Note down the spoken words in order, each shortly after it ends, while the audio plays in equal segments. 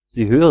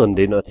Sie hören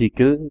den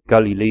Artikel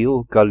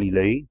Galileo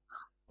Galilei,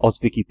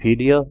 aus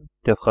Wikipedia,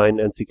 der freien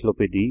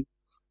Enzyklopädie.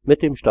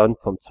 Mit dem Stand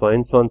vom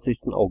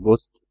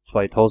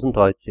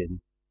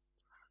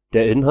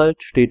Der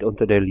Inhalt steht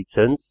unter der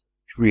Lizenz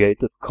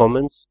Creative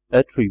Commons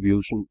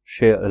Attribution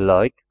Share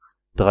Alike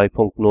 3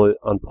 Punkt 0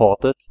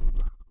 Unported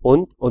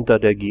und unter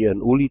der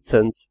GNU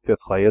Lizenz für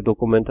freie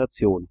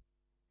Dokumentation.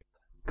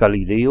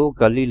 Galileo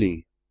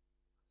Galilei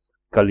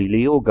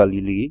Galileo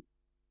Galilei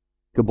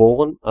 (*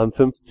 am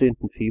 15.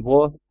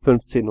 Februar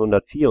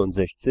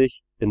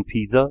 1564 in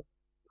Pisa;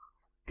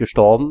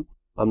 †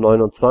 am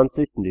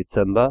 29.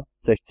 Dezember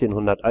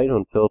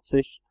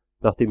 1641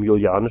 nach dem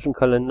Julianischen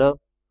Kalender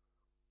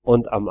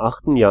und am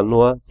 8.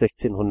 Januar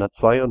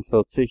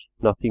 1642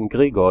 nach dem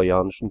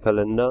Gregorianischen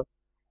Kalender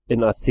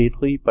in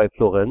Arcetri bei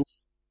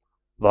Florenz)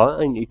 war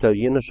ein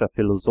italienischer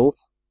Philosoph,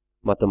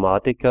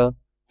 Mathematiker,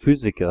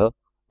 Physiker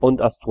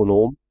und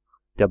Astronom,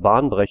 der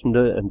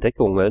bahnbrechende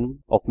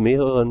Entdeckungen auf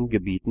mehreren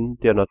Gebieten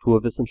der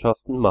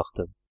Naturwissenschaften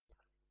machte.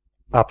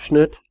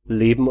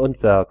 Leben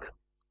und Werk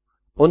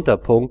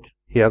Unterpunkt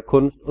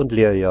Herkunft und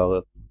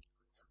Lehrjahre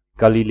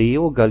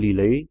Galileo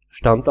Galilei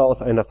stammte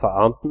aus einer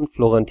verarmten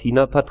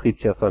Florentiner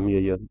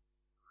Patrizierfamilie.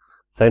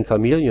 Sein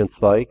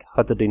Familienzweig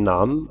hatte den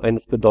Namen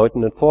eines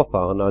bedeutenden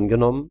Vorfahren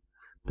angenommen,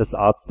 des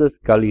Arztes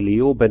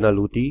Galileo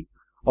Benedetti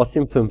aus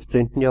dem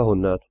 15.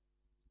 Jahrhundert.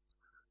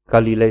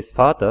 Galileis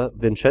Vater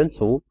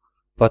Vincenzo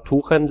war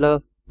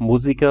Tuchhändler,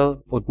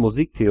 Musiker und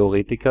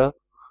Musiktheoretiker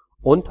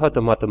und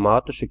hatte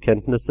mathematische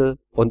Kenntnisse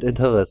und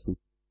Interessen.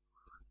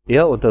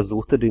 Er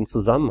untersuchte den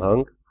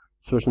Zusammenhang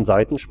zwischen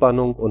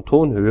Saitenspannung und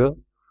Tonhöhe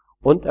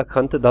und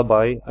erkannte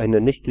dabei eine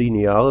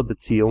nichtlineare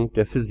Beziehung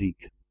der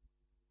Physik.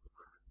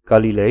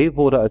 Galilei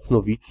wurde als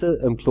Novize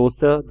im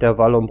Kloster der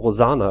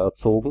Vallombrosaner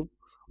erzogen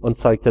und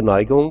zeigte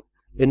Neigung,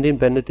 in den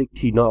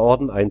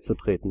Benediktinerorden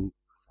einzutreten,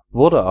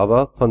 wurde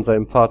aber von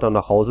seinem Vater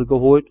nach Hause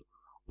geholt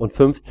und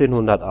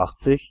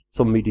 1580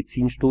 zum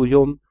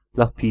Medizinstudium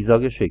nach Pisa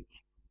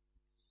geschickt.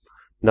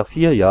 Nach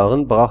 4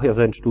 Jahren brach er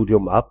sein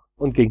Studium ab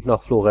und ging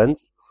nach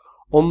Florenz,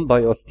 um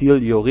bei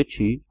Ostilio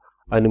Ricci,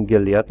 einem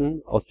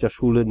Gelehrten aus der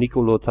Schule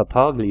Nicolo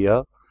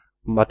Tartaglia,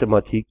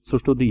 Mathematik zu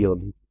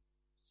studieren.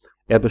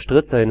 Er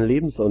bestritt seinen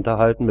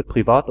Lebensunterhalt mit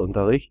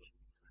Privatunterricht,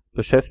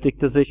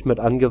 beschäftigte sich mit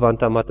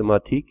angewandter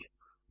Mathematik,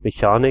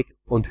 Mechanik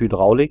und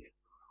Hydraulik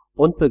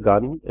und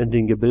begann in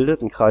den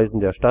gebildeten Kreisen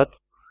der Stadt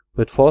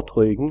mit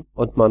Vorträgen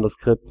und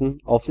Manuskripten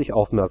auf sich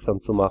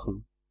aufmerksam zu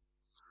machen.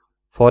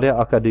 Vor der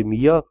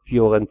Accademia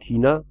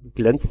Fiorentina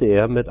glänzte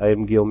er mit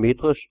einem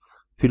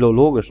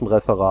geometrisch-philologischen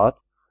Referat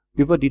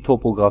über die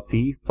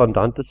Topographie von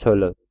Dantes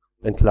Hölle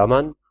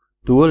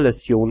 (Due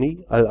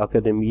lezioni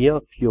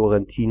all'Accademia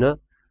Fiorentina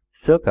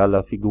circa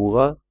la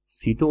figura,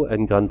 cito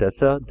en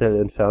grandezza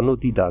dell'inferno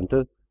di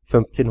Dante,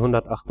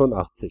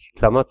 1588).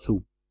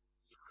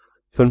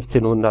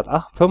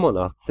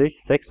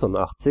 1585 /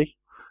 86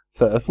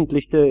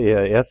 veröffentlichte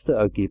er erste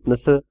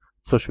Ergebnisse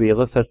zur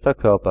Schwere fester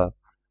Körper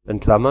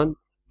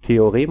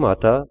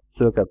 (Theoremata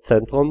circa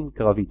centrum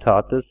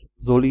gravitatis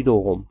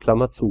solidorum)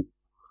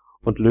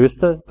 und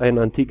löste ein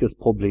antikes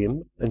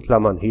Problem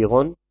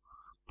 (Heron)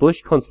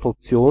 durch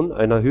Konstruktion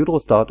einer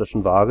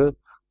hydrostatischen Waage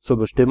zur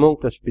Bestimmung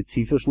des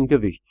spezifischen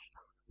Gewichts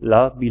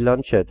 (La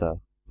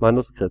bilancetta)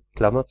 Manuskript).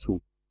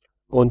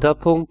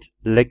 Unterpunkt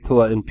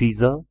Lektor in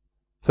Pisa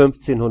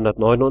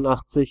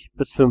 1589 –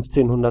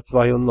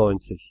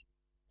 1592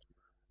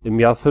 Im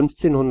Jahr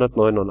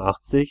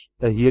 1589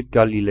 erhielt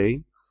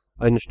Galilei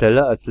eine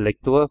Stelle als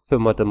Lektor für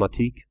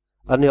Mathematik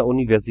an der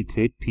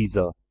Universität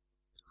Pisa.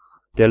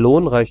 Der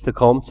Lohn reichte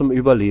kaum zum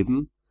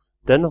Überleben,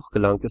 dennoch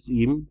gelang es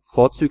ihm,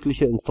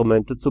 vorzügliche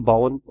Instrumente zu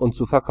bauen und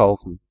zu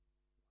verkaufen.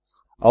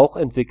 Auch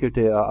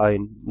entwickelte er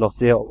ein noch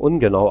sehr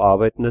ungenau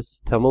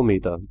arbeitendes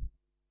Thermometer.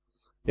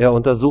 Er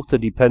untersuchte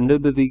die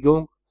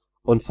Pendelbewegung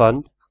und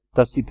fand,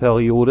 dass die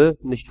Periode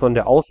nicht von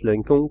der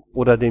Auslenkung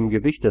oder dem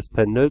Gewicht des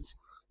Pendels,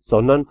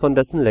 sondern von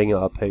dessen Länge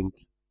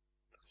abhängt.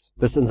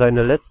 Bis in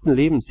seine letzten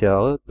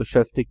Lebensjahre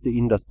beschäftigte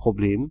ihn das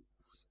Problem,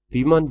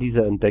 wie man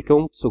diese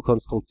Entdeckung zur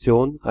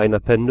Konstruktion einer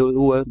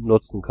Pendeluhr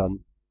nutzen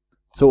kann.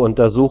 Zur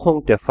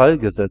Untersuchung der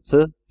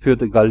Fallgesetze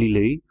führte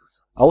Galilei,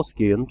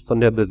 ausgehend von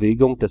der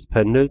Bewegung des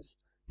Pendels,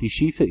 die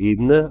schiefe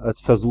Ebene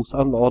als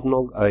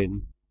Versuchsanordnung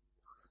ein.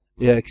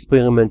 Er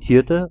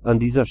experimentierte an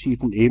dieser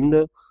schiefen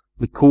Ebene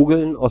mit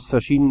Kugeln aus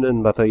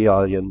verschiedenen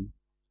Materialien.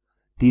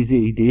 Diese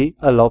Idee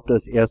erlaubte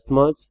es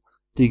erstmals,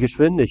 die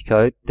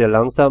Geschwindigkeit der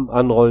langsam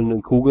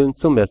anrollenden Kugeln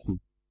zu messen.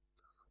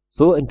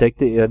 So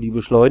entdeckte er die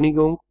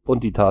Beschleunigung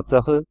und die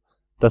Tatsache,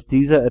 dass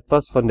diese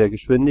etwas von der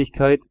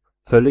Geschwindigkeit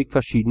völlig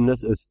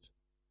Verschiedenes ist.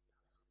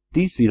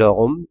 Dies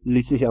wiederum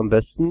ließ sich am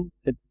besten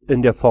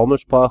in der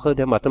Formelsprache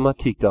der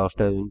Mathematik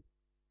darstellen.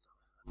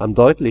 Am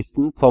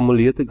deutlichsten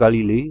formulierte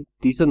Galilei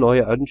diese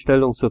neue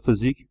Einstellung zur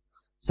Physik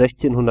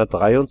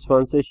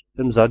 1623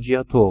 im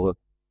Saggiatore: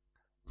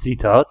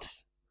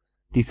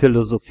 Die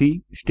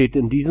Philosophie steht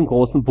in diesem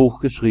großen Buch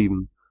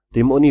geschrieben,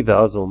 dem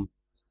Universum,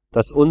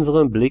 das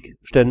unserem Blick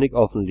ständig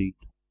offen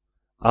liegt.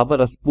 Aber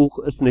das Buch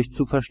ist nicht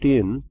zu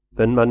verstehen,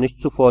 wenn man nicht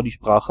zuvor die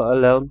Sprache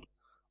erlernt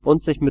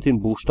und sich mit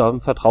den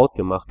Buchstaben vertraut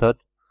gemacht hat,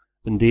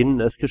 in denen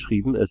es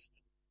geschrieben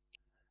ist.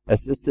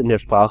 Es ist in der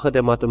Sprache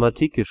der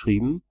Mathematik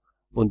geschrieben,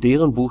 und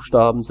deren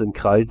Buchstaben sind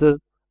Kreise,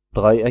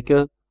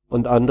 Dreiecke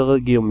und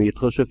andere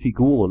geometrische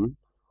Figuren,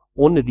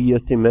 ohne die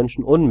es dem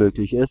Menschen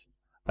unmöglich ist,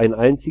 ein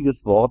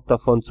einziges Wort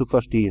davon zu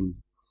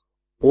verstehen.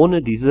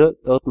 Ohne diese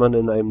irrt man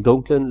in einem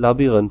dunklen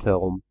Labyrinth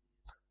herum.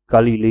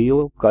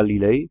 Galileo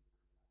Galilei,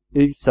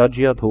 Il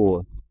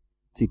Saggiatore.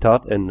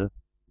 Zitat Ende.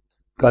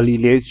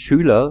 Galileis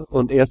Schüler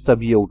und erster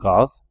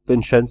Biograf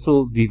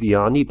Vincenzo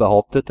Viviani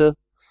behauptete,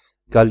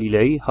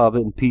 Galilei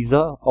habe in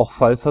Pisa auch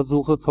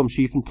Fallversuche vom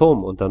schiefen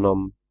Turm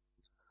unternommen.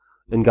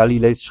 In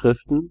Galileis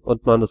Schriften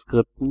und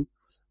Manuskripten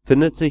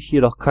findet sich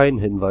jedoch kein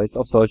Hinweis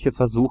auf solche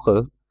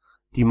Versuche,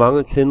 die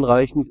mangels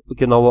hinreichend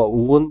genauer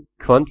Uhren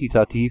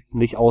quantitativ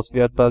nicht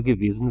auswertbar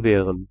gewesen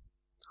wären.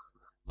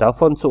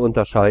 Davon zu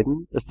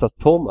unterscheiden ist das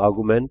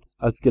Turmargument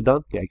als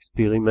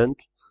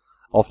Gedankenexperiment,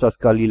 auf das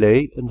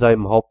Galilei in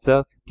seinem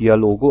Hauptwerk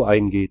Dialogo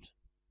eingeht.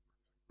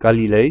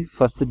 Galilei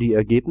fasste die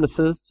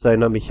Ergebnisse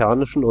seiner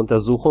mechanischen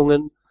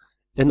Untersuchungen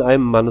in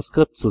einem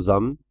Manuskript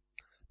zusammen,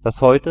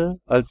 das heute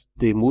als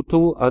De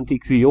Motu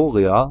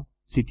Antiquoria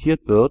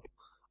zitiert wird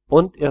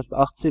und erst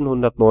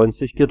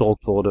 1890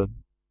 gedruckt wurde.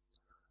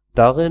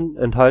 Darin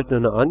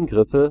enthaltene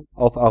Angriffe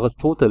auf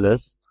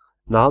Aristoteles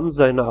nahmen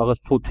seine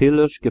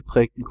aristotelisch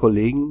geprägten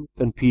Kollegen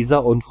in Pisa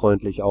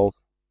unfreundlich auf.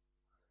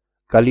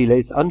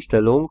 Galileis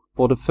Anstellung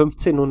wurde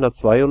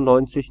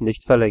 1592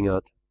 nicht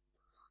verlängert.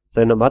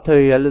 Seine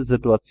materielle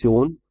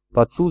Situation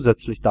war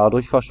zusätzlich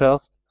dadurch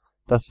verschärft,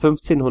 dass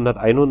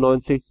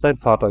 1591 sein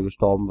Vater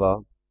gestorben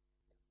war.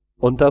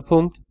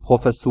 Unterpunkt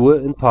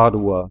Professur in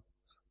Padua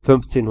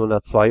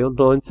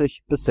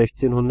 1592 bis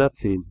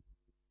 1610.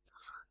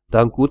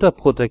 Dank guter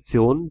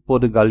Protektion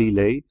wurde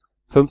Galilei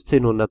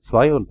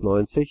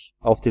 1592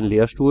 auf den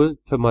Lehrstuhl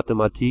für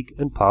Mathematik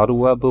in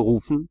Padua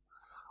berufen,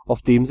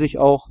 auf dem sich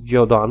auch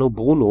Giordano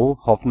Bruno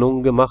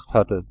Hoffnungen gemacht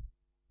hatte.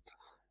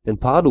 In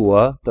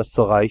Padua, das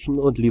zur reichen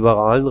und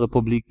liberalen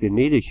Republik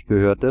Venedig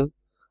gehörte,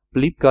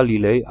 blieb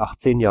Galilei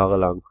 18 Jahre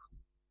lang.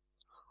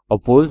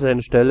 Obwohl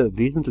seine Stelle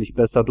wesentlich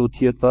besser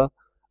dotiert war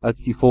als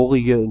die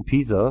vorige in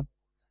Pisa,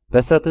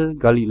 besserte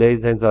Galilei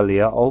sein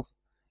Salär auf,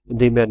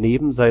 indem er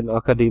neben seinen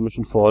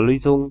akademischen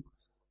Vorlesungen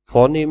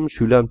vornehmen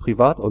Schülern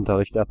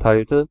Privatunterricht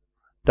erteilte,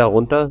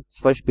 darunter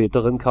zwei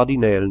späteren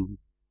Kardinälen.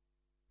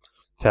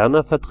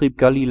 Ferner vertrieb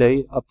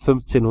Galilei ab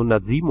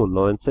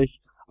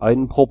 1597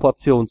 einen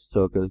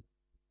Proportionszirkel.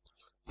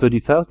 Für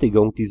die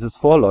Fertigung dieses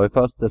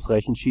Vorläufers des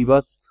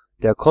Rechenschiebers,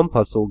 der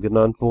Compasso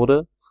genannt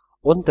wurde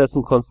und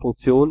dessen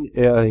Konstruktion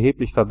er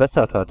erheblich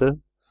verbessert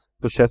hatte,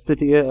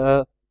 beschäftigte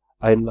er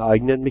einen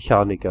eigenen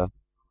Mechaniker.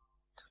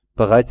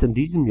 Bereits in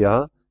diesem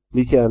Jahr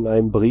ließ er in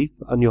einem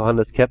Brief an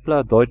Johannes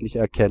Kepler deutlich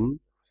erkennen,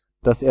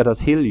 dass er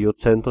das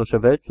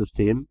heliozentrische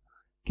Weltsystem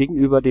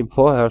gegenüber dem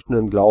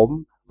vorherrschenden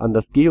Glauben an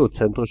das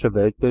geozentrische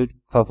Weltbild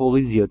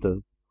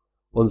favorisierte,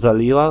 unser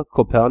Lehrer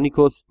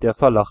Kopernikus der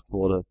verlacht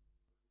wurde.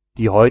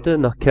 Die heute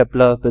nach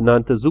Kepler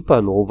benannte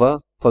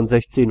Supernova von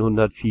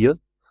 1604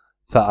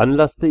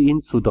 veranlasste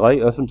ihn zu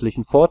 3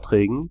 öffentlichen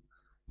Vorträgen,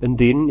 in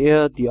denen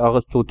er die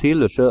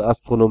aristotelische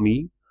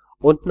Astronomie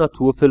und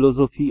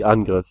Naturphilosophie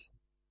angriff.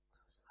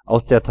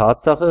 Aus der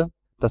Tatsache,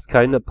 dass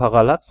keine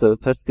Parallaxe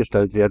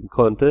festgestellt werden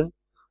konnte,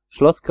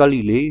 schloss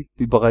Galilei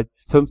wie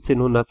bereits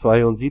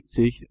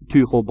 1572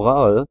 Tycho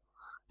Brahe,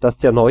 dass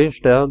der neue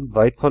Stern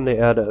weit von der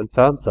Erde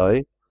entfernt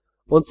sei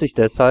und sich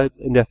deshalb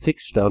in der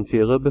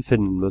Fixsternsphäre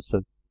befinden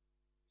müsse.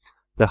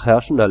 Nach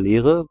herrschender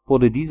Lehre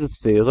wurde diese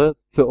Sphäre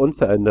für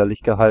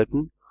unveränderlich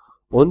gehalten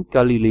und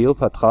Galilei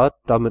vertrat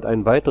damit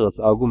ein weiteres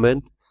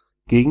Argument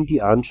gegen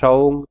die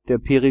Anschauung der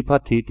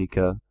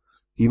Peripatetiker,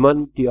 wie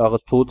man die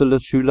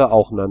Aristoteles-Schüler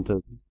auch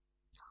nannte.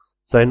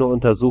 Seine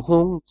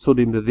Untersuchungen zu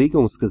den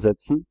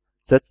Bewegungsgesetzen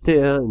setzte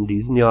er in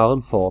diesen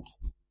Jahren fort.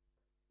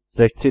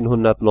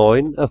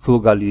 1609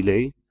 erfuhr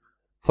Galilei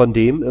von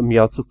dem im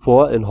Jahr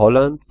zuvor in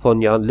Holland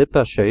von Jan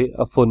Lippershey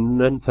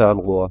erfundenen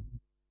Fernrohr.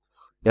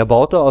 Er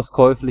baute aus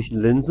käuflichen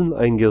Linsen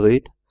ein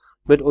Gerät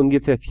mit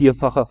ungefähr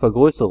vierfacher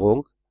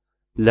Vergrößerung,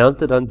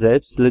 lernte dann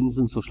selbst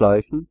Linsen zu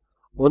schleifen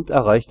und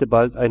erreichte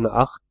bald eine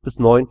 8- bis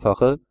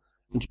 9-fache,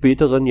 in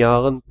späteren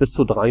Jahren bis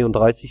zu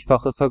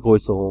 33-fache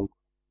Vergrößerung.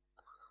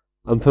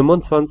 Am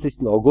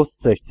 25.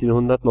 August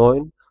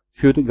 1609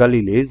 führte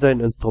Galilei sein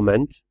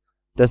Instrument,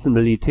 dessen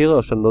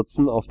militärischer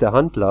Nutzen auf der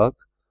Hand lag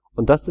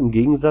und das im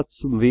Gegensatz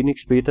zum wenig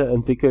später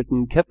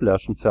entwickelten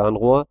Keplerschen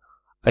Fernrohr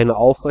eine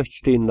aufrecht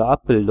stehende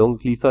Abbildung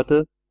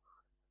lieferte,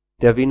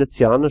 der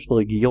venezianischen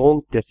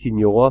Regierung der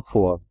Signoria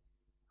vor.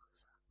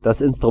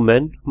 Das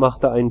Instrument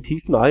machte einen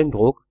tiefen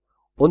Eindruck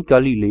und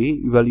Galilei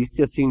überließ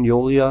der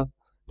Signoria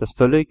das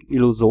völlig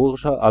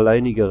illusorische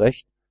alleinige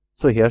Recht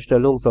zur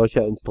Herstellung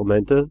solcher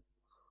Instrumente,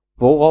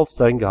 worauf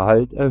sein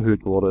Gehalt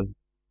erhöht wurde.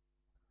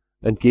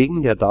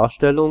 Entgegen der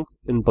Darstellung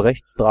in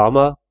Brechts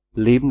Drama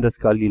Leben des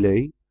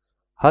Galilei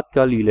hat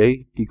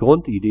Galilei die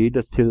Grundidee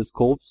des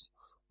Teleskops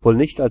wohl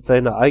nicht als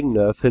seine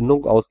eigene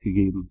Erfindung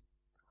ausgegeben.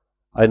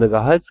 Eine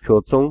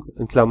Gehaltskürzung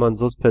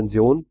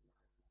 (Suspension)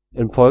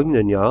 im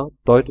folgenden Jahr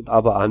deutet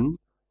aber an,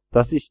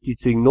 dass sich die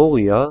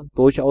Signoria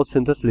durchaus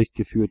hinters Licht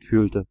geführt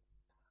fühlte.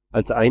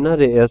 Als einer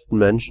der ersten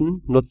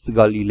Menschen nutzte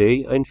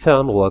Galilei ein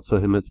Fernrohr zur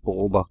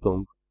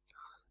Himmelsbeobachtung.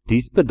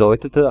 Dies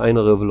bedeutete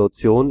eine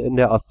Revolution in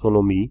der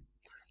Astronomie,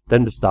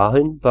 denn bis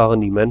dahin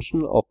waren die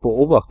Menschen auf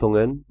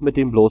Beobachtungen mit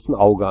dem bloßen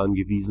Auge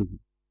angewiesen.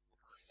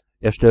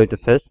 Er stellte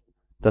fest,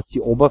 dass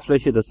die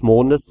Oberfläche des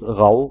Mondes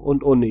rau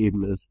und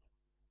uneben ist,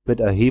 mit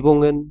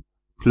Erhebungen,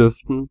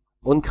 Klüften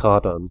und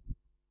Kratern.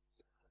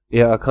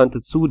 Er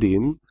erkannte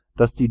zudem,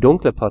 dass die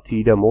dunkle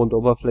Partie der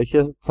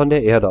Mondoberfläche von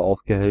der Erde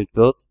aufgehellt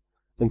wird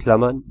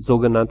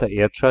 (sogenannter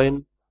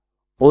Erdschein),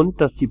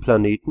 und dass die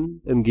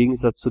Planeten im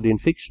Gegensatz zu den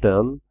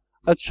Fixsternen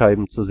als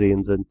Scheiben zu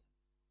sehen sind.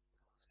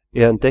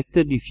 Er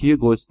entdeckte die 4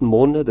 größten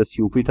Monde des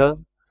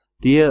Jupiter,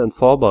 die er in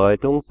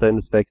Vorbereitung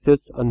seines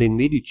Wechsels an den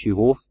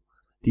Medici-Hof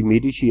die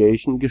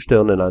Mediceischen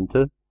Gestirne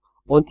nannte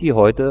und die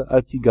heute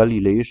als die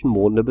Galileischen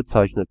Monde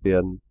bezeichnet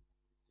werden.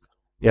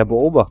 Er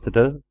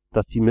beobachtete,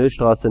 dass die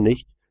Milchstraße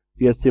nicht,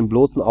 wie es dem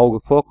bloßen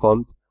Auge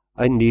vorkommt,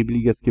 ein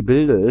nebliges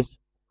Gebilde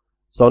ist,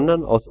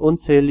 sondern aus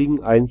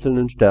unzähligen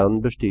einzelnen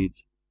Sternen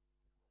besteht.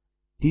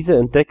 Diese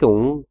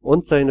Entdeckungen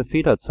und seine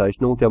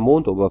Federzeichnung der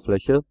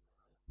Mondoberfläche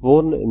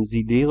wurden im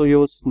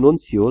Sidereus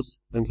Nuncius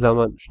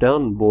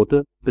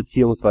 (Sternenbote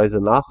bzw.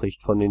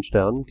 Nachricht von den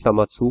Sternen)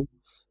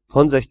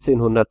 von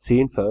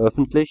 1610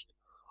 veröffentlicht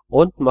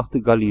und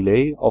machte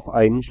Galilei auf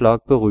einen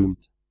Schlag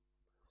berühmt.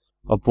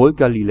 Obwohl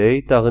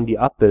Galilei darin die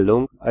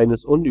Abbildung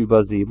eines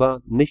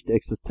unübersehbar nicht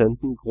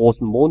existenten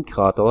großen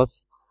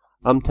Mondkraters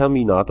am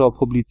Terminator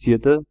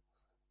publizierte,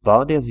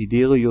 war der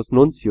Sidereus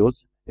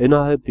Nuncius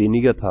innerhalb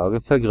weniger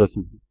Tage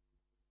vergriffen.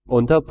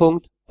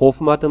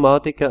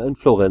 Hofmathematiker in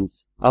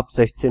Florenz ab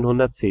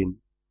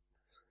 1610.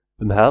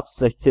 Im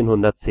Herbst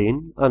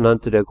 1610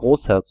 ernannte der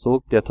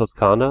Großherzog der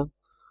Toskana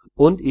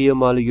und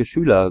ehemalige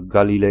Schüler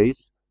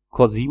Galileis,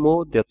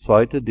 Cosimo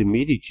II. de’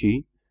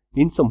 Medici,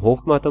 ihn zum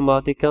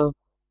Hofmathematiker,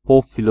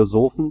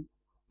 Hofphilosophen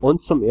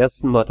und zum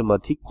ersten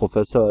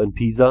Mathematikprofessor in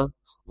Pisa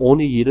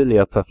ohne jede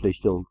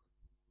Lehrverpflichtung.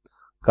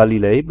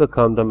 Galilei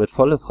bekam damit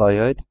volle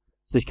Freiheit,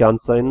 sich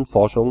ganz seinen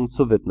Forschungen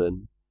zu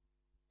widmen.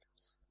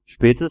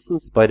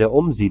 Spätestens bei der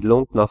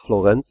Umsiedlung nach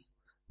Florenz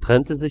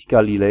trennte sich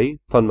Galilei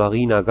von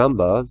Marina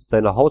Gamba,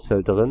 seiner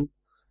Haushälterin,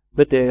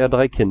 mit der er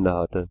 3 Kinder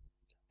hatte: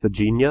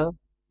 Virginia,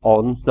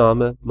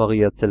 Ordensname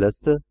Maria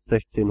Celeste,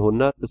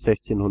 1600 bis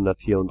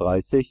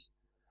 1634,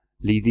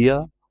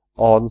 Livia,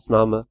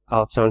 Ordensname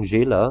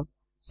Arcangela,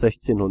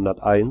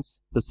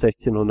 1601 bis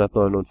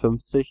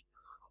 1659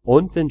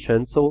 und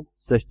Vincenzo,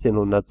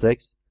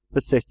 1606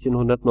 bis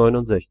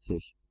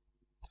 1669.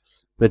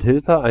 Mit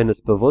Hilfe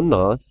eines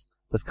Bewunderers,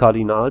 des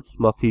Kardinals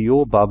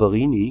Maffeo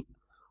Barberini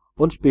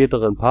und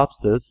späteren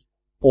Papstes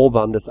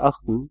Urban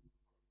VIII.,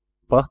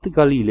 brachte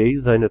Galilei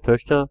seine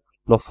Töchter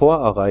noch vor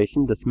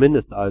Erreichen des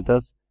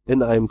Mindestalters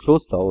in einem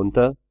Kloster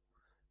unter,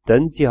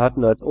 denn sie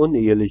hatten als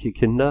uneheliche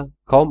Kinder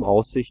kaum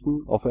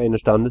Aussichten auf eine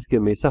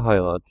standesgemäße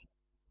Heirat.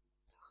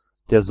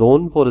 Der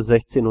Sohn wurde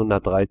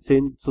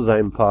 1613 zu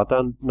seinem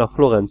Vater nach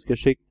Florenz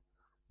geschickt,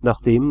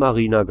 nachdem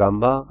Marina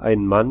Gamba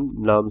einen Mann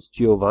namens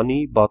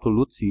Giovanni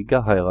Bartoluzzi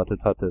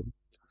geheiratet hatte.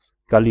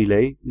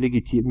 Galilei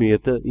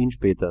legitimierte ihn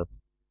später.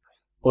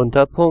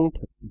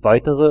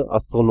 Weitere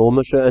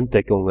astronomische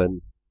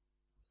Entdeckungen.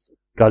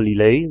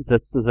 Galilei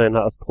setzte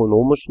seine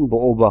astronomischen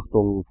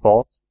Beobachtungen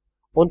fort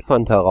und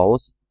fand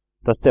heraus,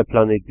 dass der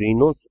Planet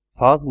Venus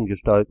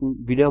Phasengestalten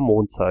wie der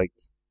Mond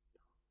zeigt.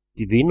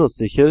 Die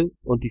Venussichel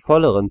und die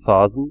volleren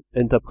Phasen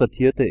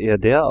interpretierte er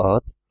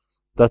derart,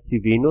 dass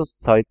die Venus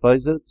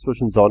zeitweise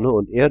zwischen Sonne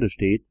und Erde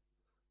steht,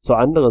 zu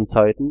anderen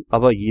Zeiten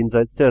aber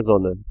jenseits der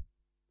Sonne.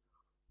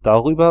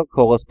 Darüber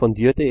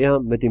korrespondierte er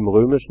mit dem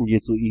römischen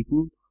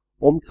Jesuiten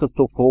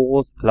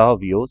Christophorus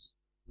Clavius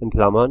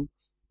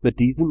 (mit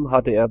diesem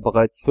hatte er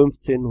bereits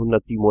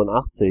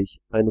 1587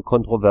 eine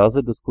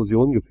kontroverse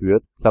Diskussion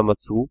geführt),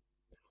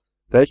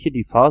 welche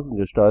die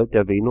Phasengestalt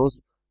der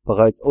Venus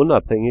bereits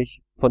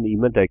unabhängig von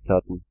ihm entdeckt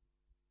hatten.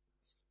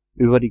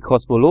 Über die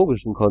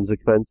kosmologischen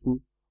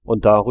Konsequenzen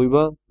und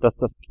darüber, dass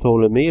das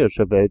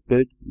ptolemäische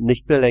Weltbild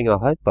nicht mehr länger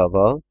haltbar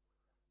war,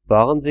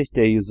 waren sich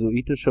der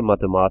jesuitische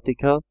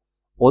Mathematiker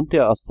und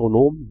der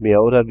Astronom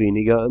mehr oder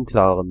weniger im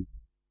Klaren.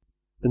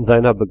 In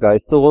seiner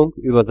Begeisterung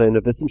über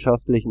seine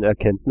wissenschaftlichen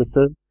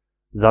Erkenntnisse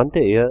sandte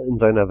er in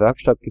seiner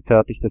Werkstatt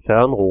gefertigte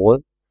Fernrohre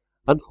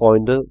an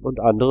Freunde und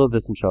andere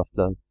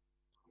Wissenschaftler.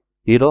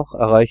 Jedoch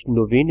erreichten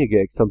nur wenige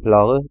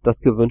Exemplare das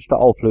gewünschte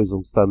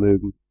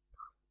Auflösungsvermögen.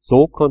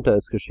 So konnte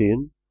es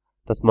geschehen,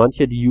 dass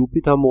manche die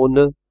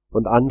Jupitermonde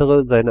und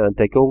andere seine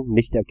Entdeckung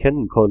nicht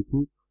erkennen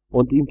konnten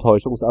und ihm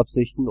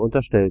Täuschungsabsichten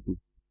unterstellten.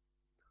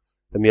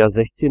 Im Jahr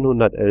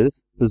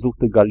 1611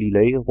 besuchte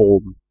Galilei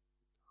Rom.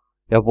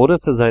 Er wurde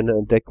für seine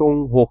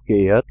Entdeckungen hoch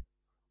geehrt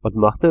und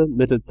machte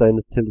mittels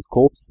seines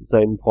Teleskops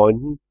seinen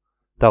Freunden,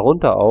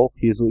 darunter auch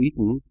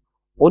Jesuiten,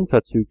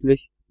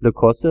 unverzüglich le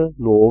cose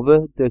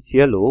nuove del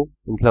cielo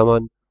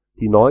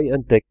 (die neu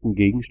entdeckten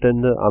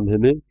Gegenstände am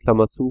Himmel)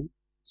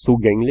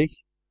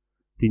 zugänglich,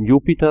 den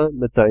Jupiter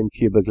mit seinen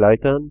 4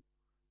 Begleitern,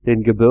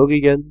 den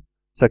gebirgigen,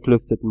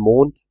 zerklüfteten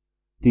Mond,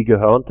 die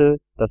gehörnte,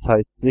 das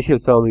heißt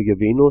sichelförmige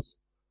Venus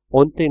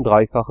und den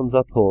dreifachen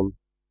Saturn.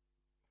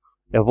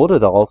 Er wurde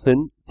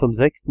daraufhin zum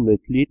 6.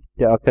 Mitglied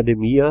der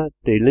Accademia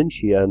dei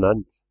Lincei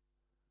ernannt.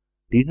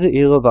 Diese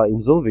Ehre war ihm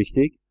so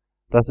wichtig,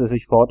 dass er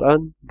sich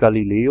fortan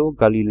Galileo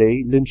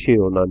Galilei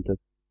Linceo nannte.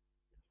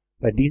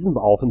 Bei diesem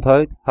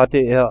Aufenthalt hatte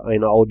er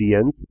eine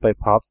Audienz bei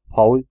Papst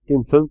Paul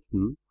V.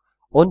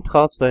 und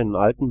traf seinen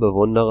alten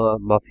Bewunderer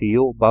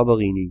Maffeo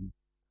Barberini.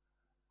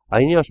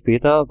 Ein Jahr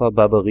später war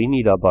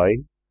Barberini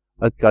dabei,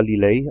 als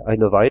Galilei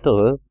eine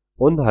weitere,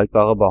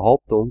 unhaltbare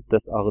Behauptung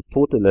des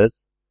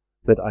Aristoteles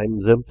mit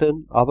einem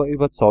simplen, aber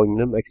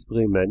überzeugenden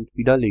Experiment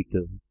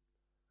widerlegte.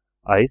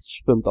 Eis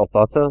schwimmt auf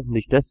Wasser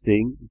nicht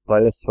deswegen,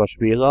 weil es zwar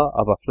schwerer,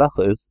 aber flach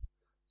ist,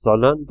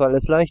 sondern weil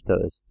es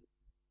leichter ist.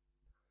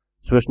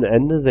 Zwischen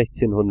Ende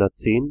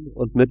 1610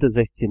 und Mitte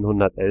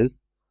 1611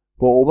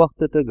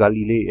 beobachtete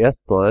Galilei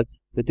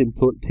erstmals mit dem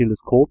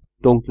Teleskop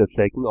dunkle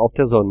Flecken auf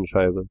der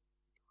Sonnenscheibe.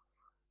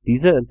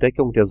 Diese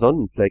Entdeckung der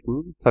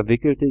Sonnenflecken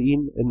verwickelte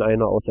ihn in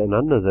eine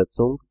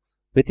Auseinandersetzung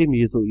mit dem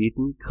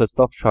Jesuiten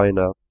Christoph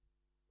Scheiner.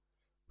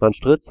 Man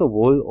stritt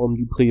sowohl um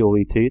die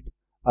Priorität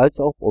als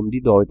auch um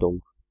die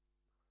Deutung.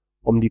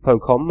 Um die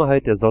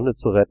Vollkommenheit der Sonne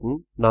zu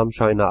retten, nahm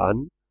Scheiner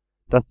an,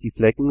 dass die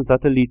Flecken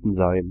Satelliten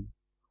seien,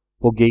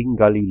 wogegen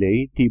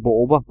Galilei die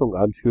Beobachtung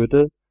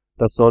anführte,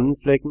 dass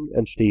Sonnenflecken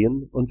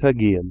entstehen und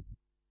vergehen.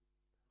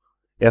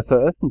 Er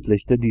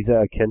veröffentlichte diese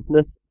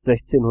Erkenntnis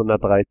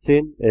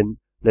 1613 in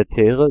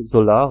Lettere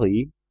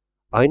Solari,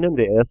 einem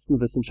der ersten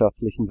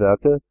wissenschaftlichen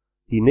Werke,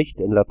 die nicht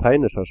in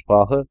lateinischer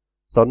Sprache,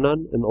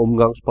 sondern in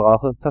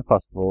Umgangssprache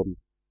verfasst wurden.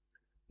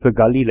 Für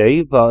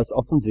Galilei war es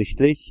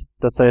offensichtlich,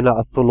 dass seine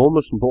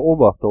astronomischen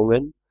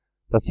Beobachtungen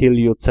das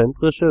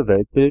heliozentrische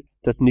Weltbild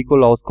des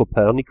Nikolaus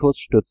Kopernikus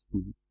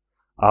stützten,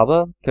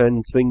 aber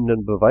keinen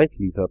zwingenden Beweis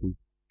lieferten.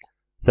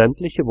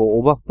 Sämtliche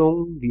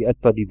Beobachtungen, wie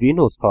etwa die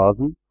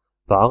Venusphasen,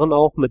 waren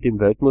auch mit dem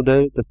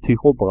Weltmodell des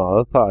Tycho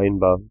Brahe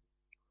vereinbar,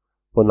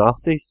 wonach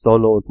sich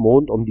Sonne und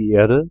Mond um die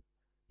Erde,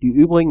 die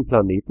übrigen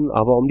Planeten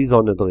aber um die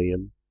Sonne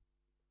drehen.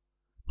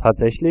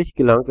 Tatsächlich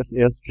gelang es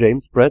erst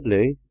James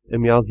Bradley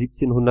im Jahr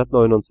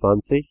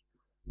 1729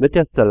 mit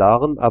der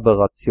stellaren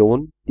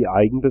Aberration die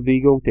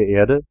Eigenbewegung der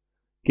Erde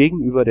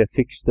gegenüber der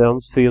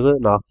Fixsternsphäre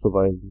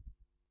nachzuweisen.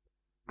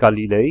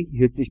 Galilei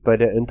hielt sich bei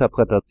der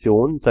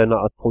Interpretation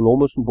seiner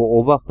astronomischen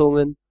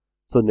Beobachtungen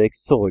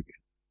zunächst zurück.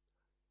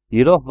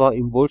 Jedoch war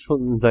ihm wohl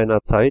schon in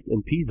seiner Zeit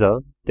in Pisa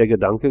der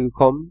Gedanke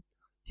gekommen,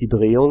 die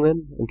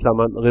Drehungen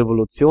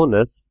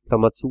 (Revolutiones)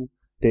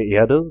 der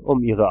Erde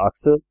um ihre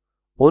Achse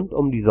und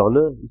um die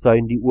Sonne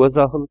seien die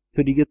Ursachen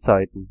für die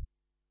Gezeiten.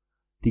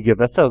 Die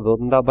Gewässer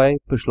würden dabei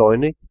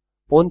beschleunigt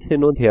und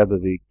hin und her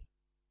bewegt.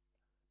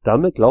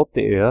 Damit glaubte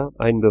er,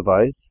 einen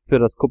Beweis für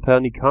das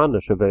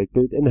kopernikanische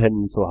Weltbild in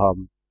Händen zu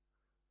haben.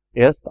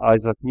 Erst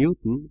Isaac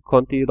Newton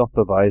konnte jedoch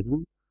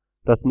beweisen,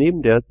 dass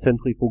neben der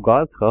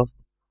Zentrifugalkraft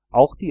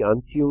auch die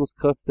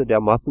Anziehungskräfte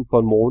der Massen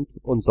von Mond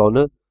und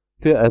Sonne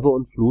für Ebbe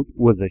und Flut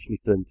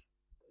ursächlich sind.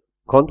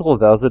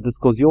 Kontroverse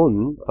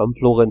Diskussionen am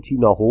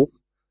Florentiner Hof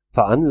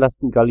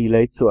veranlassten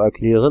Galilei zu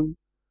erklären,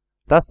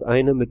 dass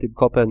eine mit dem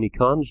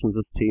kopernikanischen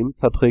System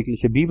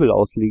verträgliche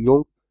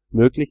Bibelauslegung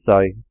möglich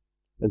sei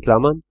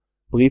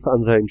 (Brief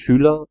an seinen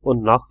Schüler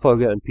und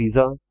Nachfolger in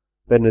Pisa,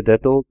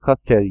 Benedetto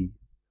Castelli,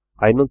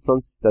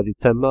 21.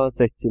 Dezember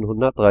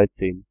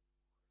 1613;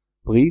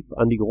 Brief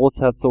an die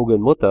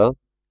Großherzogin-Mutter,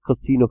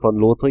 Christine von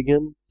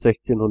Lothringen,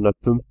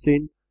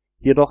 1615,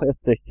 jedoch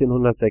erst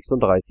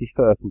 1636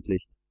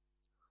 veröffentlicht.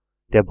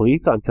 Der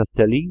Brief an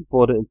Castelli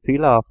wurde in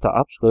fehlerhafter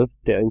Abschrift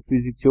der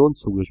Inquisition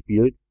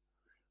zugespielt,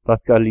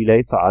 was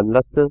Galilei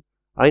veranlasste,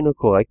 eine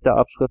korrekte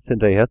Abschrift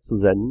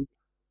hinterherzusenden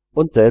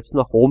und selbst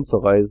nach Rom zu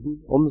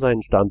reisen, um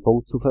seinen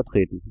Standpunkt zu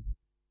vertreten.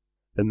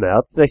 Im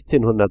März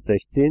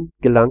 1616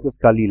 gelang es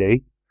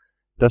Galilei,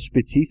 das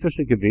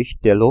spezifische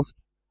Gewicht der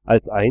Luft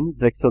als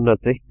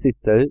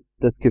 1/660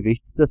 des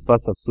Gewichts des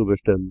Wassers zu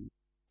bestimmen.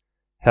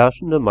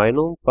 Herrschende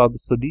Meinung war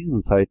bis zu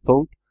diesem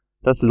Zeitpunkt,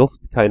 dass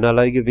Luft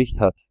keinerlei Gewicht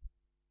hat.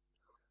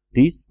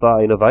 Dies war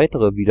eine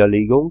weitere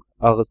Widerlegung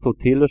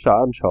aristotelischer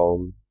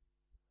Anschauungen.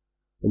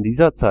 In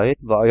dieser Zeit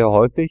war er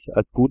häufig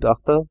als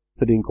Gutachter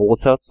für den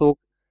Großherzog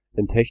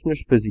in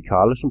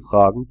technisch-physikalischen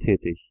Fragen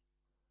tätig.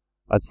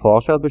 Als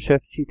Forscher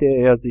beschäftigte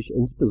er sich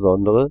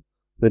insbesondere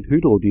mit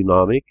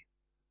Hydrodynamik,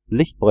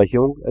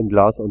 Lichtbrechung in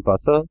Glas und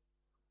Wasser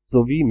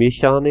sowie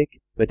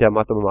Mechanik mit der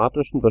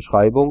mathematischen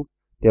Beschreibung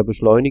der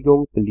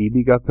Beschleunigung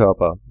beliebiger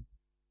Körper.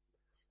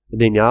 In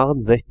den Jahren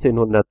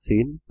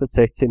 1610 bis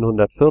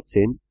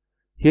 1614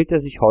 hielt er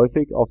sich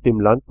häufig auf dem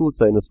Landgut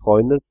seines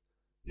Freundes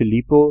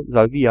Filippo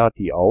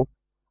Salviati auf,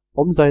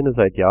 um seine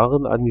seit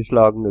Jahren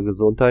angeschlagene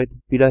Gesundheit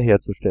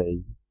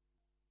wiederherzustellen.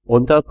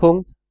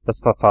 Unterpunkt: Das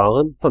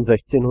Verfahren von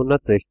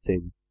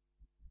 1616.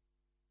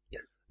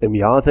 Im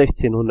Jahr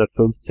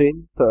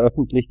 1615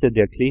 veröffentlichte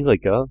der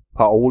Kleriker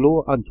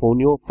Paolo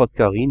Antonio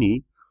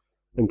Foscarini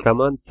 (ca.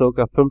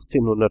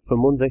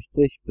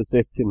 1565 bis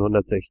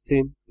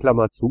 1616)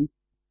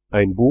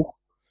 ein Buch,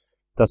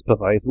 das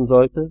beweisen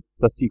sollte,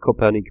 dass die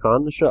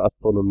kopernikanische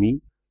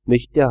Astronomie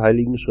nicht der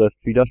Heiligen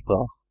Schrift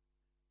widersprach.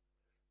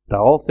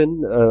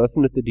 Daraufhin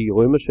eröffnete die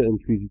römische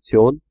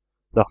Inquisition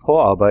nach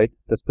Vorarbeit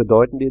des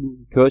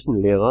bedeutenden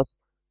Kirchenlehrers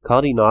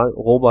Kardinal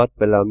Robert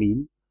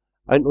Bellarmin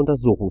ein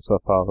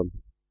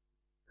Untersuchungsverfahren.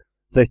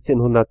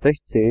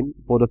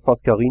 1616 wurde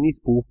Foscarinis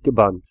Buch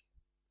gebannt.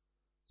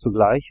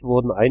 Zugleich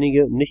wurden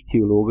einige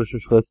nichttheologische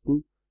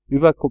Schriften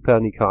über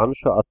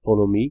kopernikanische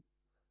Astronomie,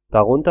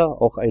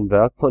 darunter auch ein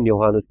Werk von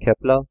Johannes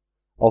Kepler,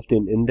 auf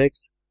den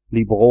Index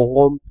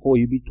Librorum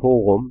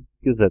Prohibitorum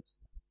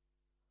gesetzt.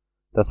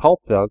 Das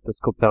Hauptwerk des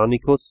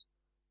Copernicus,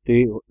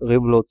 De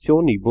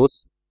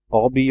Revolutionibus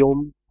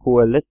Orbium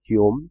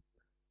Coelestium,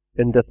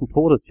 in dessen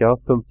Todesjahr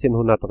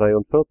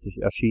 1543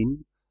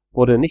 erschien,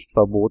 wurde nicht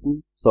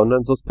verboten,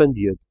 sondern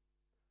suspendiert.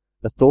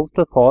 Es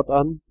durfte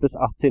fortan bis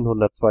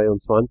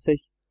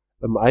 1822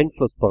 im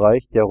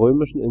Einflussbereich der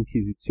römischen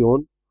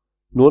Inquisition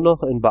nur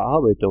noch in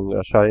Bearbeitungen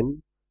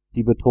erscheinen,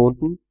 die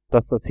betonten,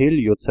 dass das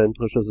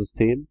heliozentrische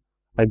System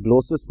ein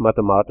bloßes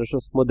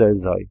mathematisches Modell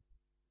sei.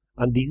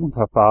 An diesem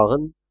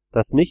Verfahren,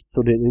 das nicht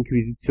zu den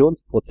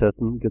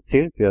Inquisitionsprozessen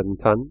gezählt werden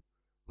kann,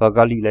 war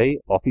Galilei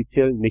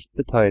offiziell nicht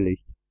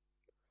beteiligt.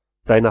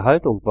 Seine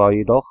Haltung war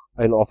jedoch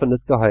ein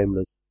offenes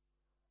Geheimnis,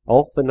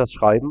 auch wenn das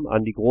Schreiben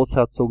an die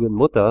Großherzogin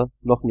Mutter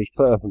noch nicht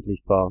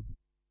veröffentlicht war.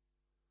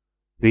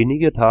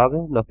 Wenige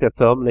Tage nach der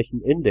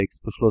förmlichen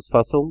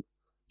Index-Beschlussfassung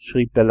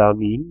schrieb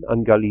Bellarmin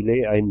an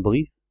Galilei einen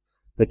Brief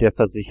mit der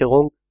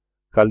Versicherung,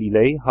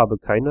 Galilei habe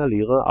keiner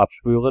Lehre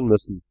abschwören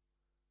müssen.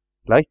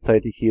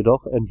 Gleichzeitig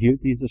jedoch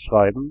enthielt dieses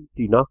Schreiben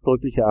die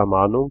nachdrückliche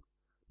Ermahnung,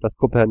 das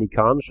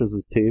kopernikanische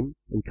System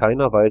in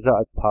keiner Weise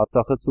als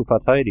Tatsache zu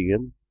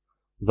verteidigen,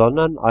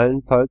 sondern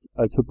allenfalls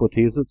als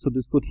Hypothese zu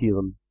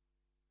diskutieren.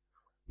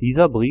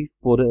 Dieser Brief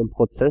wurde im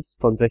Prozess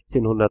von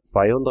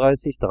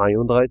 1632 /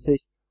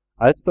 33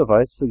 als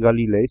Beweis für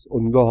Galileis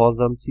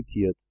Ungehorsam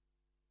zitiert.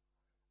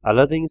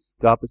 Allerdings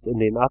gab es in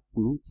den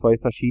Akten zwei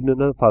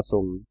verschiedene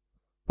Fassungen,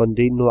 von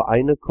denen nur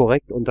eine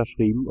korrekt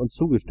unterschrieben und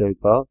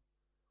zugestellt war,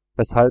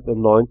 weshalb im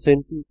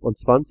 19. und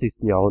 20.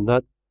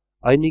 Jahrhundert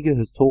einige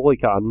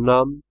Historiker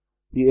annahmen,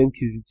 die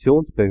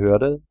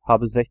Inquisitionsbehörde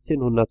habe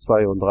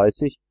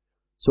 1632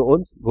 zu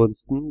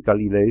Ungunsten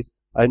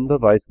Galileis einen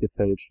Beweis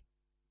gefälscht.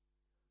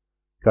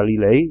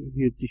 Galilei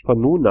hielt sich von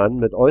nun an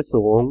mit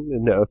Äußerungen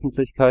in der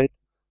Öffentlichkeit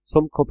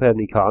zum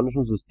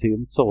kopernikanischen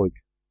System zurück.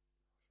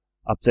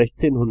 Ab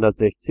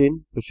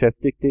 1616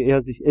 beschäftigte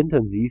er sich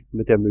intensiv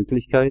mit der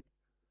Möglichkeit,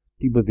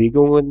 die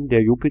Bewegungen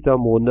der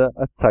Jupitermonde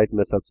als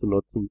Zeitmesser zu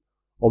nutzen,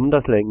 um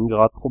das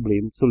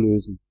Längengradproblem zu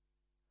lösen.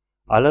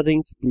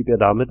 Allerdings blieb er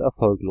damit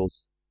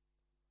erfolglos.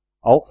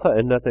 Auch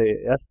veränderte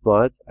er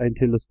erstmals ein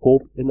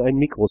Teleskop in ein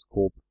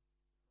Mikroskop.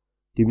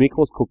 Die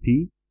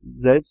Mikroskopie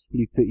selbst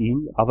blieb für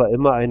ihn aber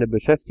immer eine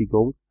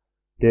Beschäftigung,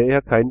 der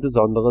er kein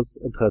besonderes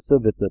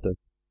Interesse widmete.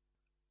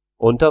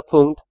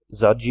 Unterpunkt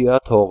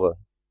Saggiatore.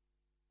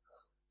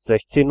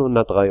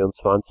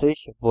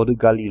 1623 wurde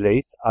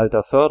Galileis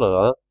alter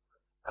Förderer,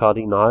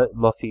 Kardinal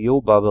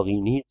Maffeo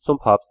Barberini, zum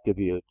Papst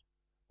gewählt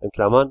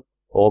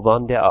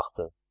 (Urban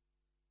VIII.).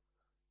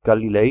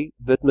 Galilei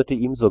widmete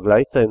ihm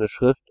sogleich seine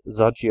Schrift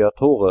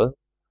Saggiatore,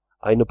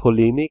 eine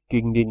Polemik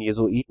gegen den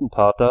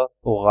Jesuitenpater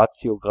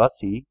Orazio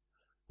Grassi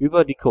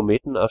über die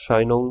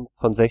Kometenerscheinungen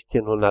von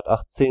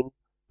 1618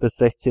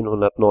 bis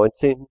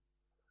 1619,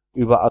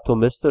 über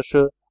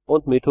atomistische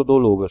und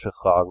methodologische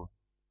Fragen.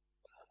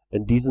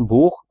 In diesem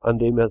Buch, an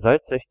dem er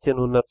seit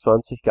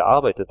 1620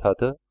 gearbeitet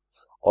hatte,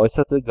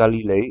 äußerte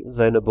Galilei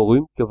seine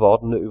berühmt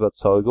gewordene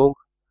Überzeugung,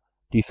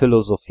 die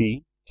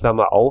Philosophie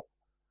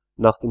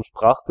 (nach dem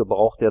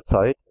Sprachgebrauch der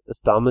Zeit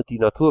ist damit die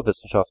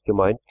Naturwissenschaft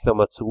gemeint)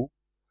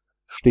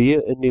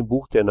 stehe in dem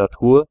Buch der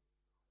Natur,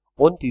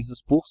 und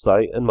dieses Buch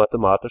sei in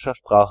mathematischer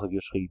Sprache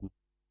geschrieben.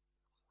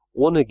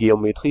 Ohne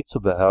Geometrie zu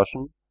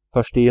beherrschen,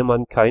 verstehe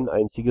man kein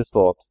einziges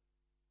Wort.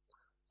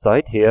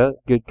 Seither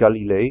gilt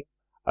Galilei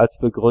als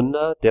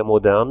Begründer der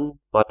modernen,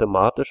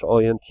 mathematisch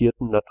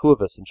orientierten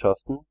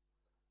Naturwissenschaften,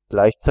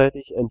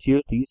 gleichzeitig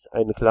enthielt dies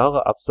eine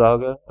klare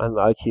Absage an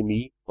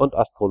Alchemie und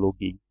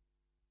Astrologie.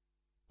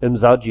 Im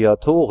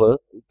Saggiatore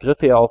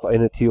griff er auf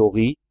eine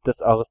Theorie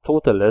des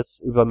Aristoteles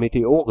über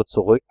Meteore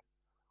zurück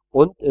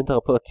und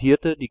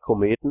interpretierte die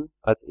Kometen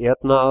als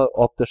erdnahe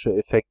optische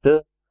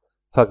Effekte,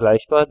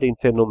 vergleichbar den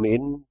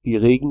Phänomenen wie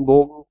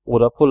Regenbogen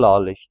oder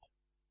Polarlicht.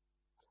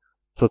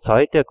 Zur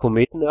Zeit der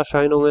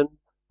Kometenerscheinungen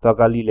war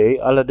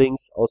Galilei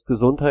allerdings aus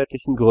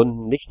gesundheitlichen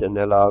Gründen nicht in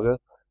der Lage,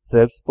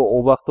 selbst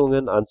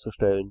Beobachtungen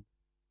anzustellen.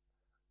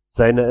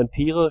 Seine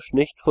empirisch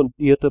nicht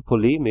fundierte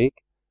Polemik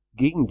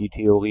gegen die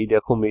Theorie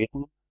der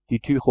Kometen, die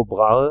Tycho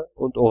Brahe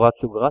und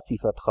Orazio Grassi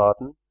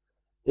vertraten,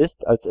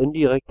 ist als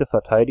indirekte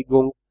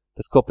Verteidigung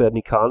des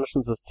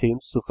kopernikanischen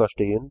Systems zu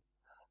verstehen,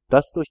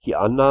 das durch die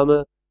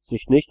Annahme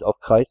sich nicht auf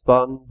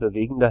Kreisbahnen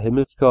bewegender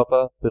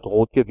Himmelskörper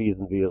bedroht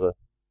gewesen wäre.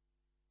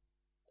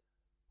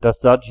 Das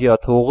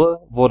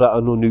Saggiatore wurde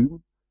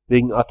anonym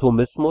wegen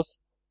Atomismus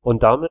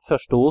und damit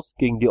Verstoß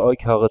gegen die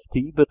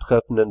Eucharistie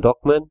betreffenden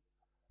Dogmen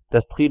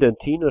des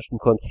Tridentinischen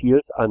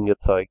Konzils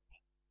angezeigt.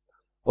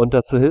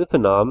 Unter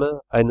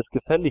Zuhilfenahme eines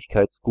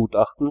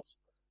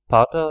Gefälligkeitsgutachtens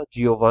Pater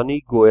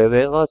Giovanni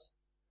Guevaras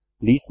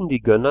ließen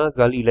die Gönner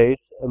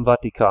Galileis im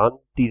Vatikan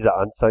diese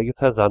Anzeige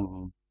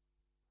versanden.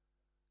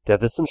 Der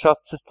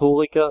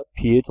Wissenschaftshistoriker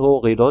Pietro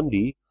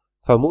Redondi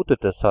vermutet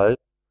deshalb,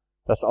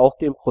 dass auf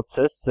dem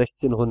Prozess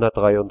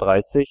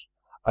 1633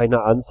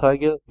 eine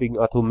Anzeige wegen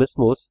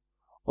Atomismus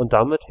und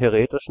damit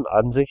häretischen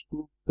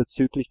Ansichten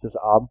bezüglich des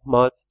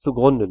Abendmahls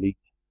zugrunde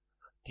liegt,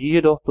 die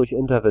jedoch durch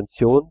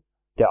Intervention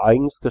der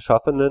eigens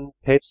geschaffenen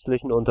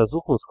päpstlichen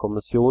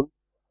Untersuchungskommission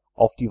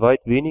auf die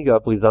weit weniger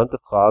brisante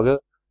Frage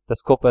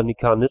des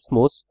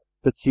Kopernikanismus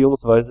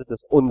bzw.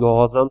 des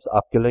Ungehorsams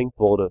abgelenkt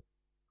wurde.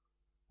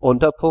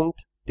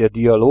 Unterpunkt: Der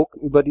Dialog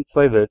über die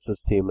zwei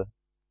Weltsysteme.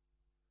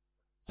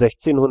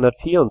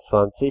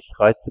 1624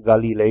 reiste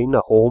Galilei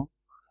nach Rom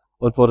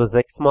und wurde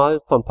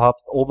sechsmal von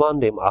Papst Urban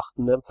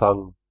VIII.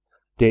 Empfangen,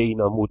 der ihn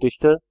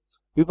ermutigte,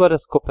 über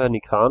das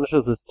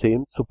kopernikanische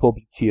System zu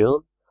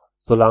publizieren,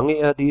 solange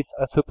er dies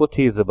als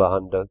Hypothese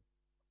behandle.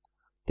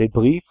 Den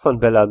Brief von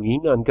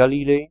Bellarmin an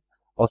Galilei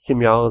aus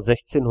dem Jahre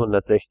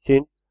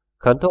 1616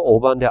 kannte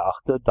Urban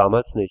VIII.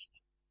 Damals nicht.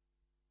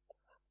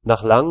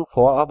 Nach langen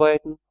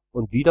Vorarbeiten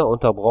und wieder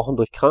unterbrochen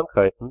durch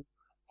Krankheiten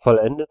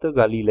vollendete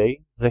Galilei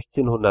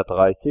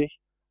 1630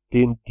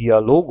 den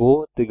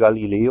Dialogo di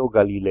Galileo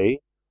Galilei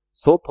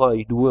sopra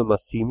i due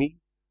massimi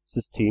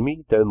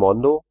sistemi del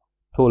mondo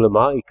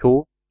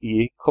Tolemaico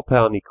e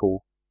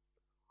Copernico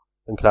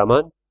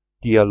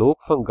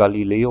 (Dialog von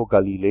Galileo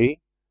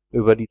Galilei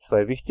über die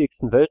zwei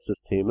wichtigsten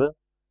Weltsysteme,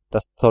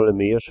 das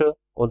ptolemäische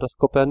und das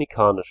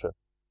kopernikanische).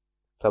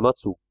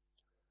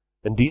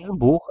 In diesem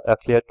Buch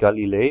erklärt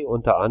Galilei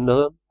unter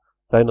anderem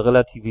sein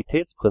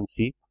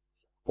Relativitätsprinzip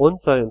und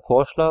seinen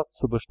Vorschlag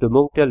zur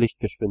Bestimmung der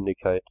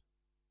Lichtgeschwindigkeit.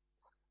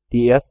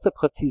 Die erste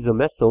präzise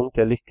Messung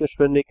der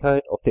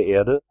Lichtgeschwindigkeit auf der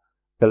Erde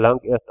gelang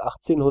erst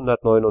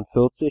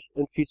 1849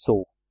 in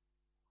Fizeau.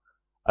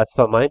 Als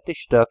vermeintlich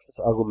stärkstes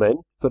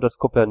Argument für das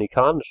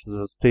kopernikanische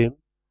System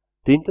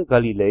diente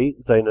Galilei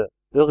seine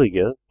 „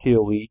 irrige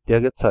 “Theorie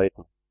der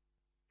Gezeiten.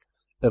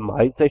 Im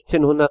Mai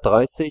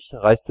 1630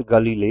 reiste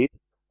Galilei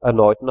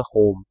erneut nach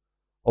Rom,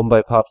 um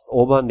bei Papst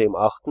Urban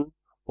VIII.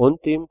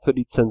 Und dem für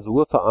die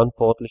Zensur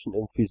verantwortlichen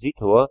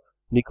Inquisitor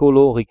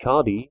Niccolò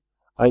Riccardi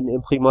eine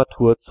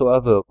Imprimatur zu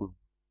erwirken.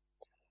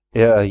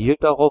 Er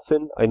erhielt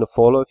daraufhin eine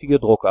vorläufige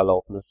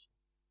Druckerlaubnis.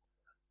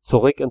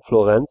 Zurück in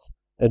Florenz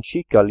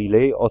entschied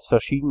Galilei aus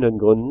verschiedenen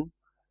Gründen,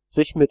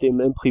 sich mit der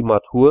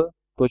Imprimatur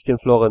durch den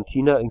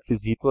Florentiner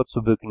Inquisitor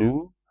zu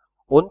begnügen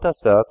und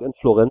das Werk in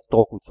Florenz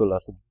drucken zu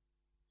lassen.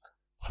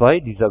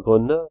 Zwei dieser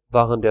Gründe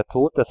waren der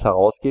Tod des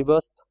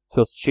Herausgebers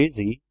Fürst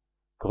Cesi,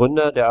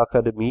 Gründer der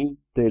Accademia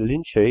dei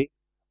Lincei,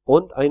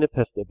 und eine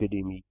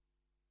Pestepidemie.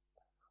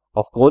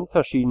 Aufgrund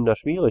verschiedener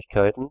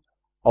Schwierigkeiten,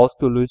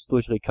 ausgelöst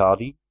durch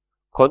Riccardi,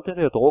 konnte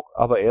der Druck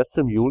aber erst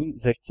im Juli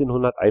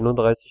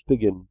 1631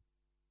 beginnen.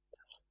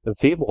 Im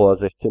Februar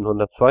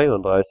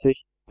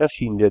 1632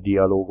 erschien der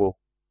Dialogo.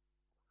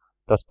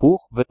 Das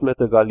Buch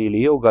widmete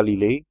Galileo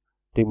Galilei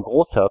dem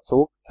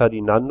Großherzog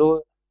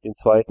Ferdinando II.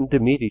 De’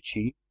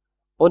 Medici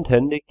und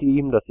händigte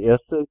ihm das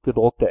erste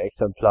gedruckte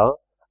Exemplar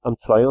am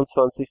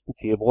 22.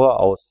 Februar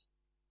aus.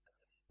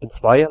 In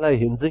zweierlei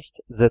Hinsicht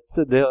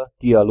setzte der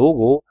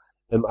Dialogo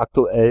im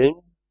aktuellen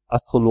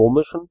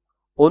astronomischen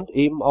und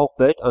eben auch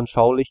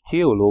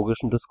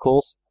weltanschaulich-theologischen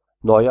Diskurs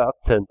neue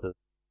Akzente.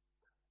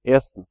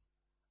 Erstens: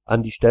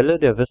 An die Stelle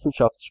der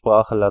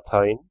Wissenschaftssprache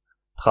Latein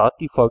trat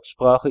die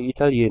Volkssprache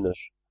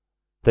Italienisch,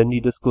 denn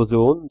die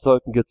Diskussionen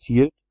sollten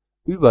gezielt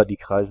über die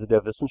Kreise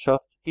der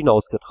Wissenschaft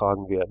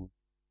hinausgetragen werden.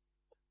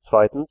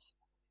 Zweitens: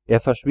 Er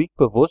verschwieg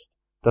bewusst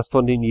das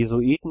von den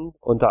Jesuiten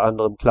unter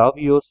anderem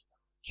Clavius,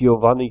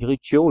 Giovanni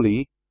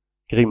Riccioli,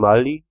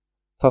 Grimaldi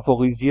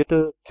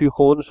favorisierte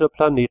Tychonische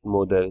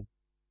Planetenmodell.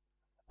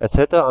 Es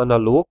hätte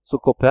analog zu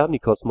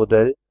Kopernikus’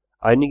 Modell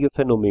einige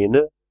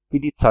Phänomene wie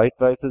die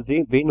zeitweise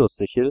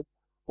Venussichel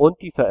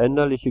und die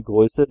veränderliche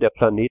Größe der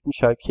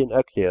Planetenscheibchen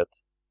erklärt.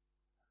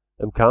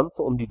 Im Kampf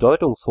um die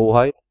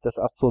Deutungshoheit des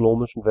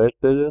astronomischen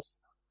Weltbildes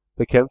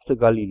bekämpfte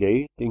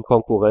Galilei den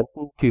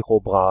Konkurrenten Tycho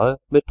Brahe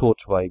mit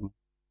Totschweigen.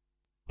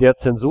 Der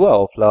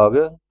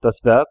Zensurauflage,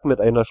 das Werk mit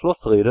einer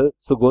Schlussrede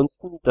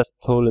zugunsten des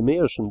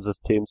ptolemäischen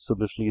Systems zu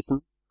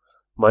beschließen,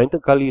 meinte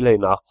Galilei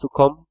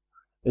nachzukommen,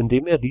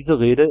 indem er diese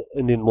Rede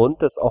in den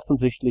Mund des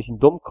offensichtlichen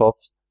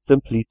Dummkopfs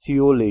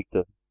Simplicio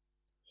legte.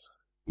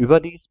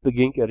 Überdies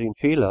beging er den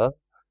Fehler,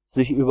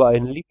 sich über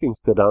einen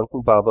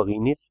Lieblingsgedanken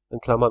Barberinis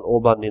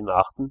 (Urban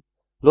VIII.)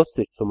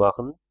 lustig zu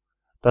machen,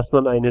 dass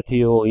man eine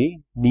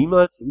Theorie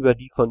niemals über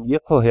die von ihr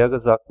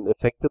vorhergesagten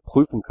Effekte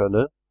prüfen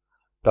könne,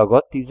 da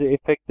Gott diese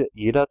Effekte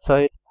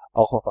jederzeit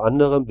auch auf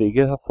anderem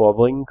Wege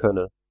hervorbringen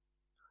könne.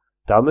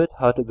 Damit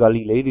hatte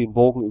Galilei den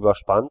Bogen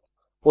überspannt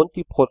und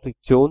die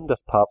Protektion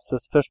des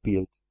Papstes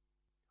verspielt.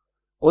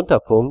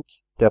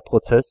 Unterpunkt: Der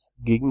Prozess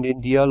gegen den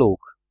Dialog.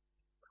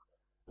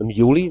 Im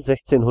Juli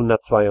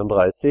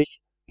 1632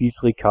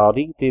 wies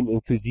Riccardi den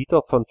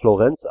Inquisitor von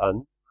Florenz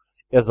an,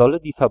 er solle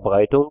die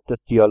Verbreitung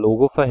des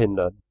Dialogo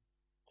verhindern.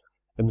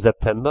 Im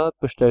September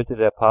bestellte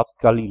der Papst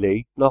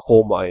Galilei nach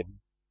Rom ein.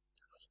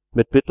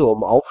 Mit Bitte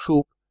um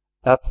Aufschub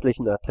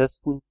ärztlichen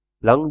Attesten,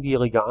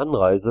 langwieriger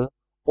Anreise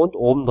und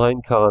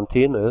obendrein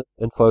Quarantäne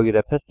infolge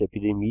der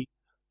Pestepidemie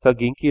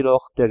verging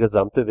jedoch der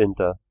gesamte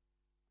Winter.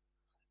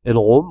 In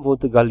Rom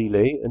wohnte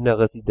Galilei in der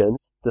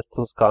Residenz des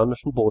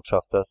toskanischen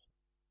Botschafters.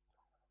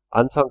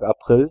 Anfang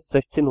April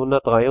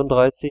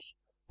 1633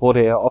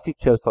 wurde er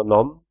offiziell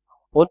vernommen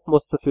und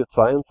musste für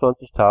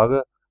 22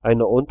 Tage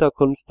eine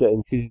Unterkunft der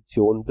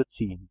Inquisition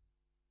beziehen.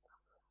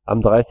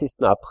 Am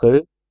 30.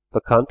 April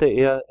bekannte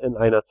er in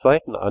einer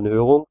zweiten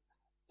Anhörung,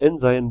 in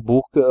seinem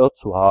Buch geirrt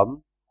zu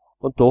haben,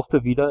 und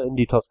durfte wieder in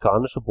die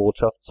toskanische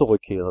Botschaft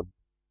zurückkehren.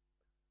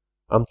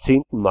 Am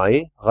 10.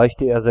 Mai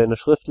reichte er seine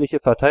schriftliche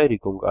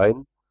Verteidigung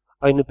ein,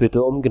 eine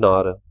Bitte um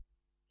Gnade.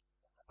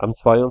 Am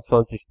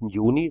 22.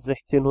 Juni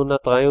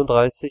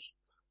 1633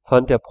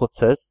 fand der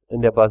Prozess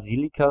in der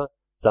Basilika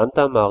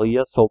Santa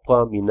Maria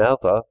sopra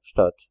Minerva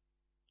statt.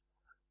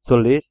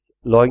 Zunächst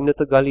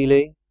leugnete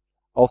Galilei,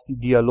 auf die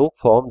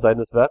Dialogform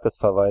seines Werkes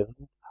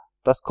verweisend,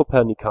 das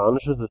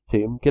kopernikanische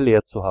System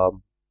gelehrt zu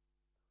haben.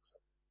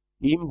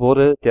 Ihm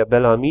wurde der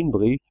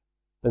Bellarminbrief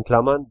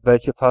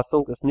 (welche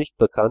Fassung ist nicht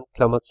bekannt)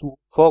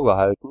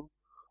 vorgehalten,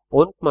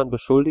 und man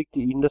beschuldigte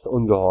ihn des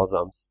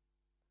Ungehorsams.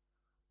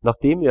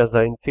 Nachdem er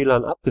seinen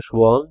Fehlern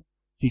abgeschworen,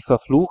 sie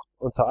verflucht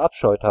und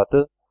verabscheut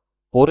hatte,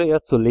 wurde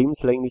er zu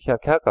lebenslänglicher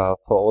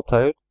Kerkerhaft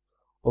verurteilt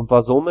und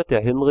war somit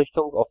der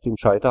Hinrichtung auf dem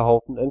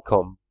Scheiterhaufen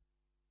entkommen.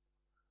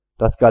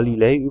 Dass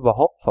Galilei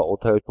überhaupt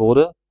verurteilt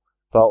wurde,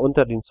 war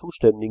unter den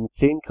zuständigen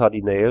 10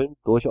 Kardinälen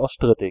durchaus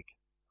strittig.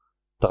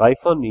 3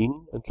 von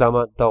ihnen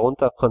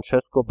 (darunter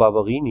Francesco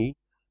Barberini,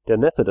 der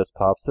Neffe des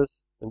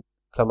Papstes)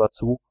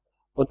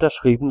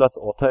 unterschrieben das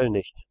Urteil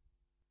nicht.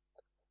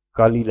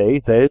 Galilei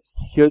selbst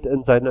hielt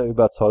in seiner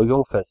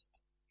Überzeugung fest.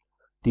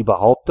 Die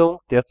Behauptung,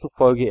 der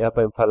zufolge er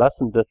beim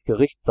Verlassen des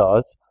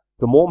Gerichtssaals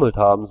gemurmelt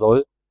haben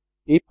soll,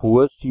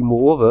 Eppur si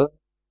muove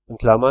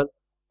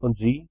 (und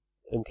sie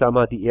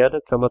die Erde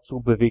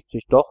bewegt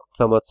sich doch),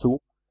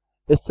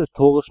 ist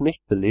historisch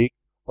nicht belegt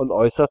und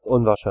äußerst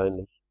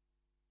unwahrscheinlich.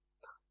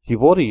 Sie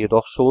wurde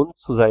jedoch schon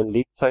zu seinen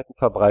Lebzeiten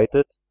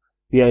verbreitet,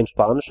 wie ein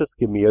spanisches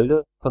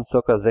Gemälde von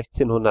ca.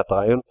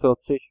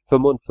 1643 /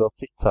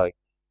 45 zeigt.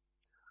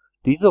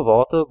 Diese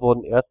Worte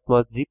wurden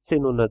erstmals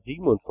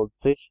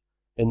 1757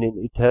 in den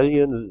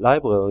Italian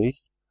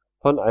Libraries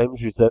von einem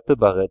Giuseppe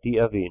Baretti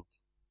erwähnt.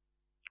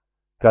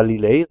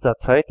 Galilei sah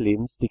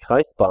zeitlebens die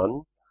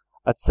Kreisbahnen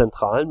als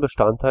zentralen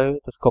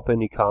Bestandteil des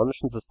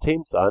kopernikanischen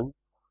Systems an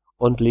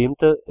und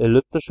lehnte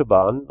elliptische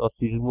Bahnen aus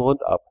diesem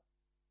Grund ab.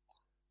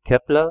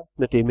 Kepler,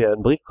 mit dem er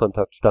in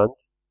Briefkontakt stand,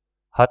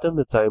 hatte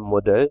mit seinem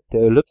Modell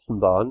der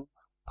Ellipsenbahnen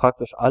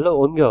praktisch alle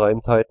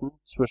Ungereimtheiten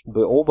zwischen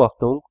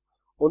Beobachtung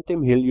und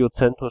dem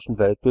heliozentrischen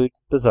Weltbild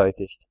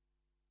beseitigt.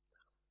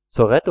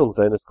 Zur Rettung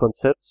seines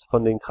Konzepts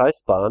von den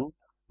Kreisbahnen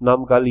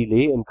nahm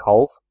Galilei in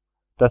Kauf,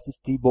 dass es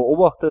die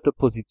beobachtete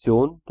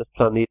Position des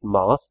Planeten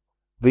Mars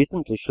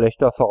wesentlich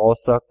schlechter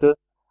voraussagte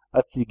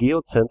als die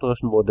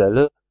geozentrischen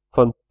Modelle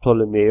von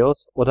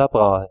Ptolemaios oder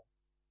Brahe.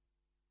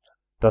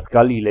 Dass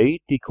Galilei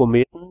die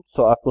Kometen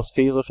zu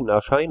atmosphärischen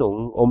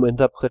Erscheinungen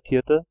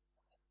uminterpretierte,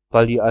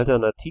 weil die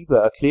alternative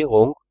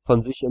Erklärung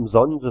von sich im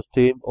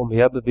Sonnensystem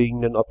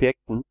umherbewegenden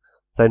Objekten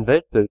sein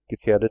Weltbild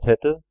gefährdet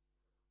hätte,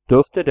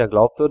 dürfte der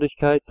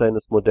Glaubwürdigkeit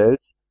seines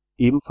Modells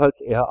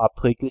ebenfalls eher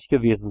abträglich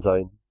gewesen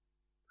sein.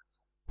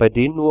 Bei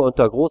den nur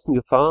unter großen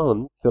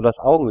Gefahren für das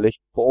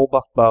Augenlicht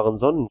beobachtbaren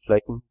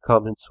Sonnenflecken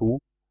kam hinzu,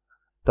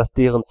 dass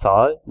deren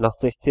Zahl nach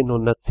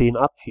 1610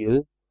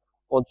 abfiel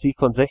und sie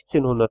von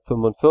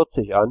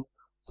 1645 an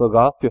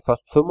sogar für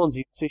fast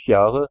 75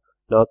 Jahre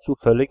nahezu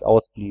völlig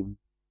ausblieben.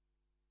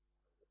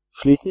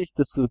 Schließlich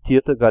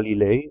diskutierte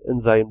Galilei in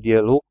seinem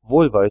Dialog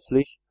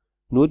wohlweislich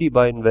nur die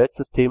beiden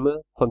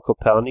Weltsysteme von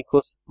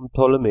Kopernikus und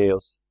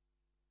Ptolemaios.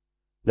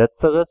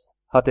 Letzteres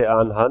hatte er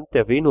anhand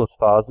der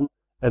Venusphasen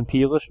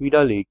empirisch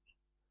widerlegt,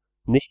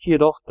 nicht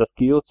jedoch das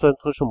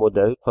geozentrische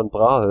Modell von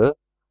Brahe,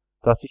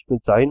 das sich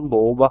mit seinen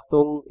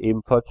Beobachtungen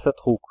ebenfalls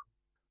vertrug.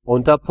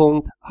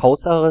 Unterpunkt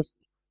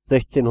Hausarrest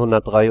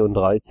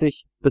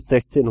 1633 bis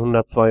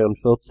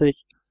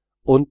 1642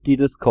 und die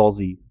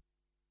Discorsi.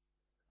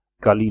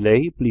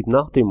 Galilei blieb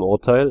nach dem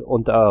Urteil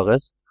unter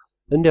Arrest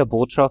in der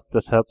Botschaft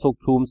des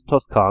Herzogtums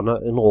Toskana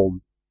in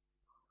Rom.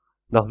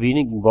 Nach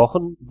wenigen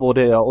Wochen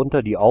wurde er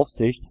unter die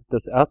Aufsicht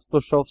des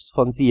Erzbischofs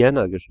von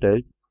Siena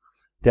gestellt,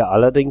 der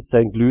allerdings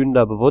sein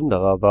glühender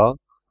Bewunderer war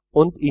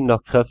und ihn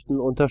nach Kräften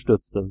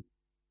unterstützte.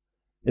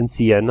 In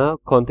Siena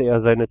konnte er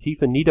seine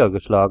tiefe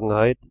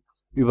Niedergeschlagenheit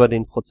über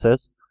den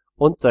Prozess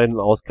und seinen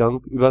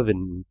Ausgang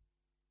überwinden.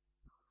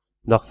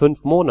 Nach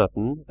 5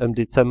 Monaten, im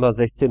Dezember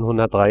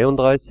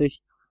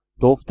 1633,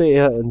 durfte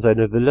er in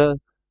seine Villa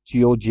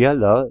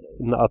Gioiella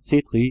in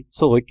Arcetri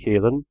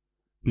zurückkehren,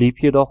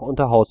 blieb jedoch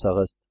unter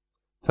Hausarrest,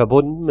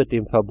 verbunden mit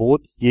dem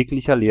Verbot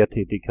jeglicher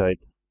Lehrtätigkeit.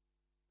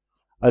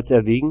 Als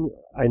er wegen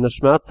eines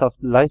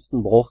schmerzhaften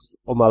Leistenbruchs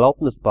um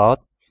Erlaubnis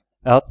bat,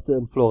 Ärzte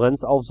in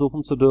Florenz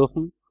aufsuchen zu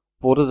dürfen,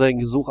 wurde sein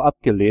Gesuch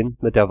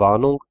abgelehnt mit der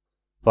Warnung,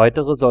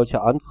 weitere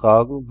solche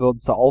Anfragen würden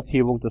zur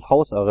Aufhebung des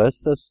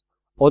Hausarrestes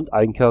und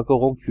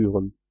Einkerkerung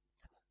führen.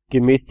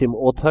 Gemäß dem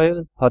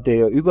Urteil hatte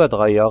er über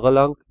 3 Jahre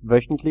lang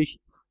wöchentlich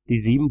die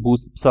 7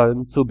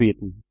 Bußpsalmen zu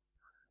beten.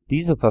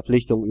 Diese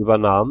Verpflichtung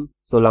übernahm,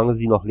 solange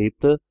sie noch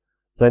lebte,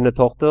 seine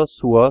Tochter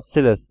Sua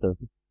Celeste.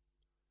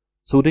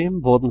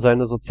 Zudem wurden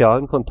seine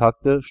sozialen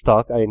Kontakte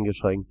stark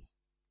eingeschränkt.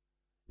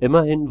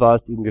 Immerhin war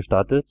es ihm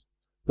gestattet,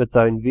 mit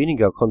seinen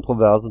weniger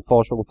kontroversen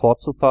Forschungen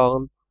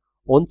fortzufahren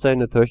und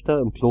seine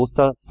Töchter im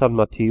Kloster San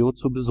Matteo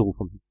zu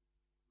besuchen.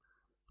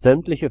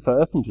 Sämtliche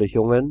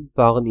Veröffentlichungen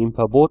waren ihm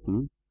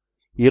verboten,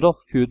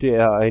 jedoch führte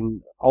er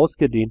einen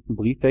ausgedehnten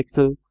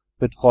Briefwechsel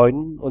mit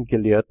Freunden und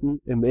Gelehrten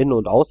im In-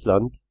 und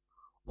Ausland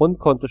und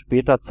konnte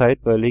später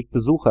zeitweilig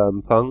Besucher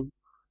empfangen,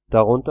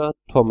 darunter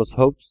Thomas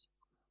Hobbes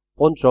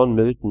und John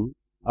Milton,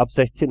 ab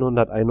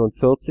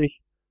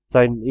 1641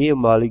 seinen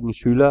ehemaligen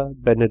Schüler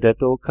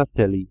Benedetto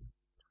Castelli.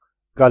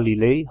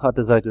 Galilei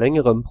hatte seit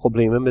längerem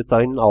Probleme mit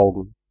seinen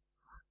Augen.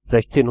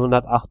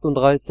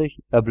 1638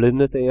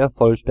 erblindete er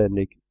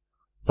vollständig,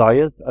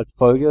 sei es als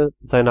Folge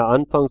seiner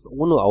anfangs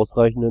ohne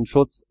ausreichenden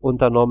Schutz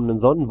unternommenen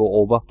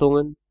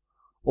Sonnenbeobachtungen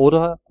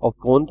oder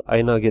aufgrund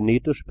einer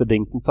genetisch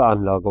bedingten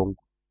Veranlagung.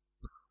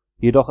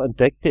 Jedoch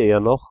entdeckte er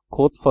noch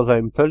kurz vor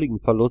seinem völligen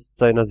Verlust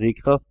seiner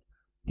Sehkraft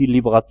die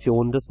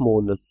Libration des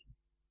Mondes.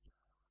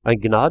 Ein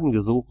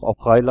Gnadengesuch auf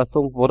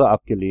Freilassung wurde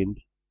abgelehnt.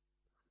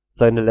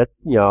 Seine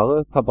letzten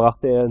Jahre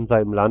verbrachte er in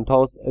seinem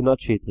Landhaus in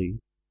Arcetri.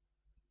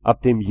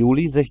 Ab dem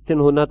Juli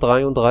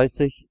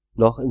 1633,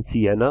 noch in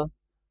Siena,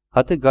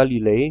 hatte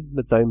Galilei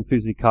mit seinem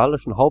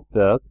physikalischen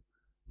Hauptwerk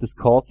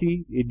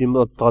Discorsi e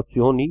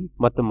dimostrazioni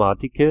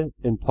matematiche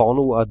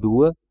intorno a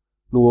due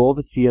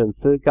nuove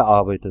scienze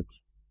gearbeitet.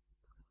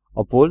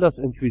 Obwohl das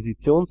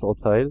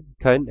Inquisitionsurteil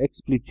kein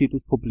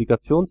explizites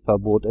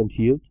Publikationsverbot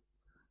enthielt,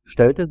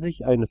 stellte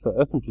sich eine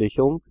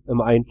Veröffentlichung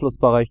im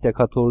Einflussbereich der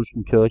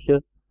katholischen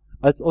Kirche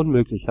als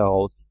unmöglich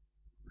heraus.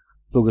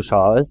 So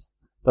geschah es,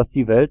 dass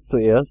die Welt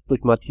zuerst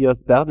durch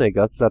Matthias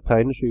Berneggers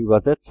lateinische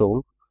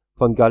Übersetzung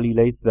von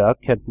Galileis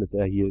Werk Kenntnis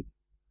erhielt.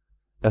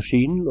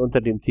 Erschienen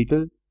unter dem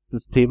Titel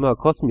Systema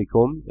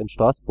Cosmicum in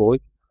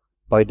Straßburg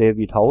bei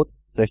David Haut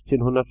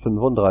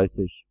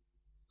 1635.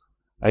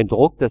 Ein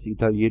Druck des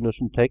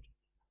italienischen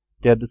Texts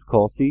der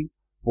Discorsi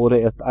wurde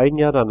erst ein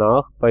Jahr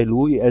danach bei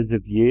Louis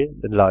Elsevier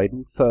in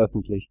Leiden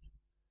veröffentlicht.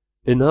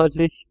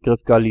 Inhaltlich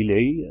griff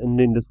Galilei in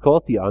den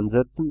Discorsi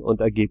Ansätze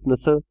und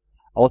Ergebnisse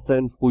aus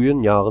seinen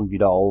frühen Jahren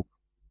wieder auf.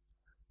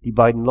 Die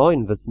beiden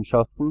neuen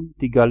Wissenschaften,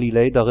 die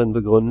Galilei darin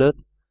begründet,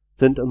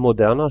 sind in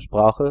moderner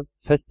Sprache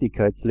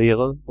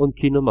Festigkeitslehre und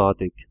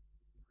Kinematik.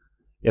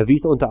 Er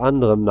wies unter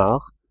anderem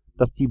nach,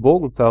 dass die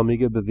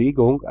bogenförmige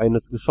Bewegung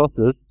eines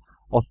Geschosses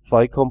aus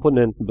 2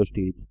 Komponenten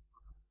besteht.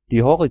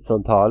 Die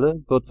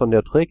horizontale wird von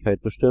der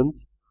Trägheit bestimmt,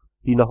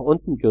 die nach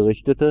unten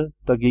gerichtete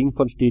dagegen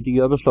von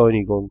stetiger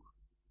Beschleunigung.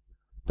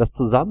 Das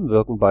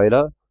Zusammenwirken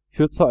beider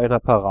führt zu einer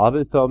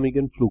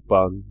parabelförmigen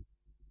Flugbahn.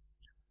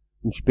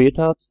 Im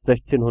Spätherbst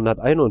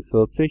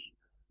 1641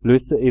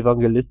 löste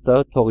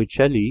Evangelista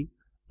Torricelli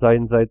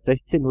seinen seit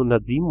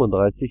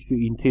 1637 für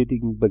ihn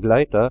tätigen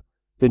Begleiter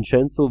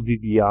Vincenzo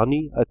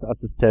Viviani als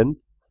Assistent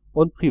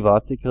und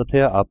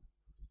Privatsekretär ab.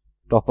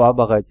 Doch war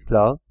bereits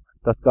klar,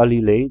 dass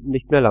Galilei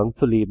nicht mehr lang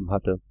zu leben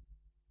hatte.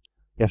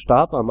 Er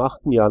starb am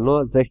 8.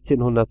 Januar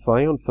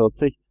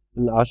 1642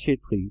 in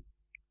Arcetri.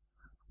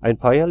 Ein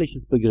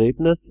feierliches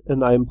Begräbnis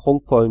in einem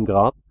prunkvollen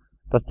Grab,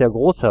 das der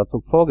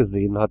Großherzog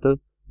vorgesehen hatte,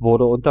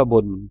 wurde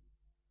unterbunden.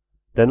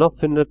 Dennoch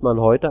findet man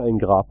heute ein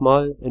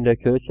Grabmal in der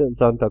Kirche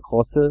Santa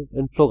Croce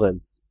in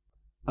Florenz.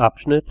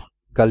 Abschnitt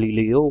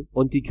Galileo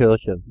und die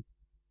Kirche.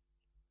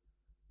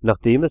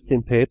 Nachdem es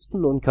den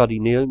Päpsten und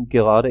Kardinälen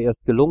gerade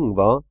erst gelungen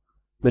war,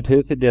 mit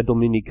Hilfe der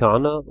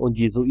Dominikaner und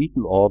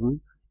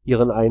Jesuitenorden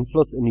ihren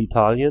Einfluss in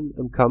Italien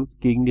im Kampf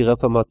gegen die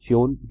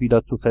Reformation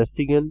wieder zu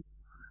festigen,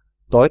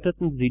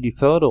 deuteten sie die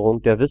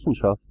Förderung der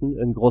Wissenschaften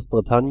in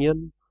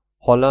Großbritannien,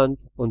 Holland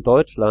und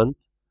Deutschland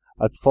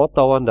als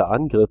fortdauernde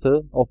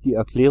Angriffe auf die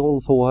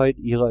Erklärungshoheit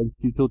ihrer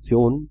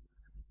Institutionen,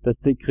 des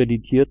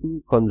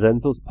dekretierten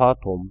Consensus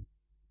Patrum.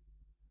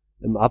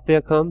 Im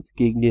Abwehrkampf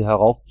gegen die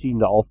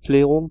heraufziehende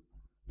Aufklärung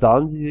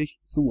sahen sie sich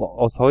zu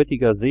aus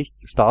heutiger Sicht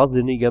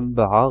starrsinnigem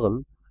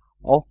Beharren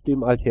auf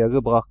dem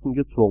Althergebrachten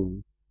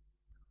gezwungen.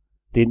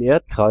 Den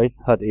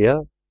Erdkreis hat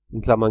er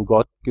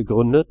 (Gott)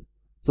 gegründet,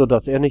 so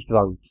dass er nicht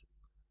wankt.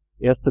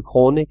 1.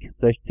 Chronik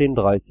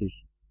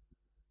 16,30.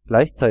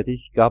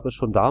 Gleichzeitig gab es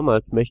schon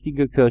damals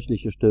mächtige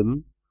kirchliche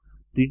Stimmen,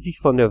 die sich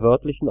von der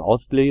wörtlichen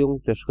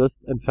Auslegung der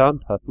Schrift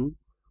entfernt hatten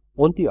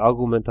und die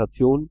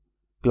Argumentation,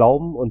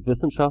 Glauben und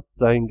Wissenschaft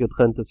seien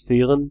getrennte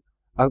Sphären,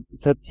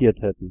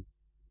 akzeptiert hätten.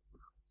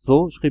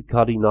 So schrieb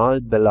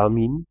Kardinal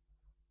Bellarmin,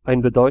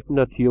 ein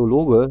bedeutender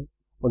Theologe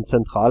und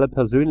zentrale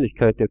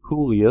Persönlichkeit der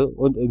Kurie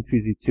und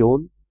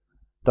Inquisition,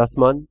 dass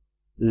man,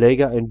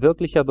 läge ein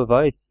wirklicher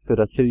Beweis für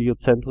das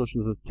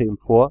heliozentrische System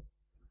vor,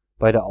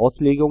 bei der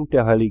Auslegung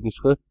der Heiligen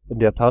Schrift in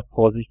der Tat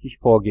vorsichtig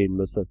vorgehen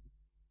müsse.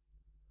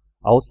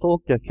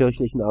 Ausdruck der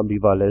kirchlichen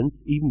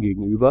Ambivalenz ihm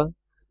gegenüber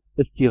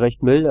ist die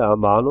recht milde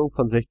Ermahnung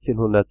von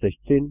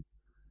 1616,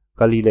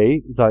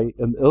 Galilei sei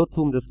im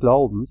Irrtum des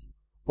Glaubens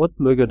und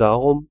möge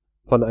darum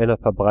von einer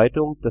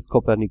Verbreitung des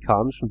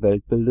kopernikanischen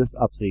Weltbildes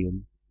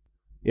absehen.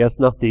 Erst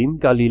nachdem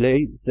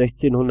Galilei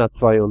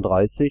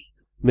 1632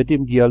 mit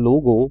dem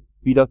Dialogo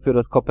wieder für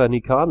das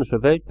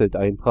kopernikanische Weltbild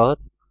eintrat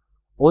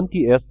und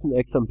die ersten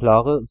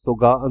Exemplare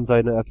sogar an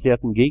seine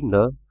erklärten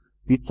Gegner,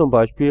 wie zum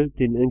Beispiel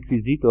den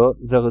Inquisitor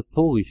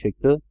Serristori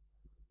schickte,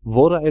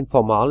 wurde ein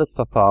formales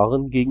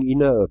Verfahren gegen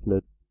ihn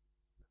eröffnet.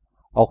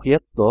 Auch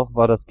jetzt noch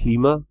war das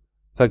Klima,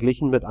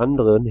 verglichen mit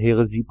anderen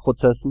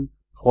Häresieprozessen,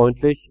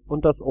 freundlich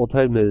und das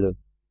Urteil milde.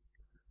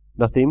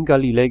 Nachdem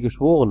Galilei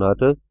geschworen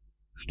hatte,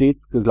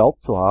 stets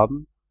geglaubt zu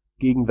haben,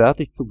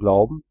 gegenwärtig zu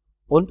glauben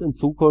und in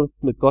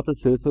Zukunft mit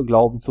Gottes Hilfe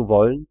glauben zu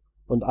wollen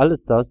und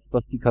alles das,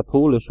 was die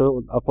katholische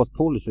und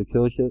apostolische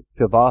Kirche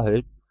für wahr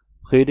hält,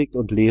 predigt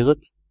und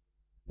lehret,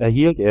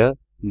 erhielt er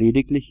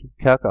lediglich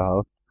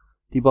Kerkerhaft,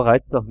 die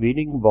bereits nach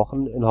wenigen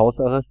Wochen in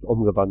Hausarrest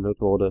umgewandelt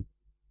wurde.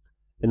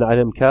 In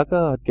einem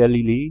Kerker hat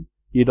Galilei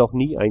jedoch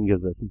nie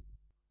eingesessen.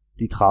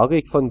 Die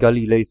Tragik von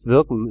Galileis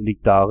Wirken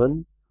liegt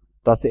darin,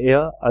 dass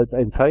er als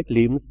ein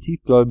zeitlebens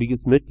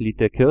tiefgläubiges Mitglied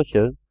der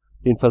Kirche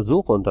den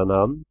Versuch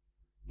unternahm,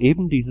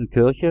 eben diese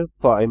Kirche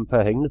vor einem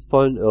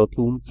verhängnisvollen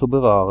Irrtum zu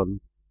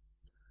bewahren.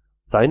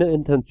 Seine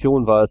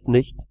Intention war es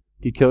nicht,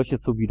 die Kirche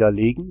zu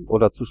widerlegen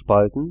oder zu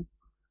spalten,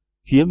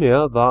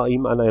 vielmehr war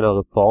ihm an einer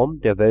Reform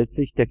der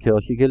Weltsicht der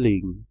Kirche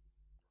gelegen.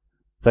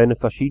 Seine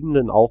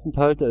verschiedenen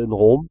Aufenthalte in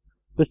Rom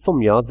bis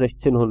zum Jahr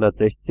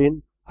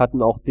 1616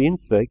 hatten auch den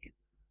Zweck,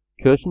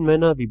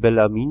 Kirchenmänner wie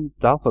Bellarmin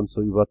davon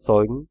zu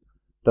überzeugen,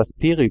 dass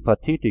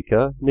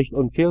Peripatetiker nicht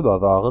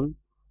unfehlbar waren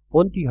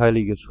und die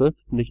Heilige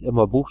Schrift nicht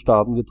immer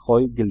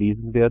buchstabengetreu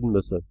gelesen werden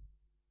müsse.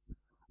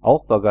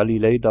 Auch war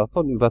Galilei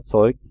davon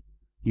überzeugt,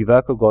 die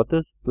Werke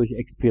Gottes durch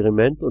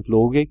Experiment und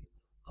Logik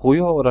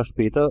früher oder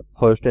später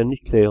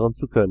vollständig klären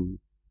zu können.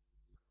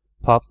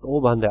 Papst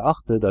Urban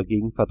VIII.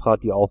 Dagegen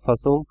vertrat die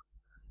Auffassung,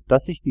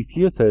 dass sich die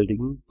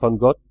vielfältigen, von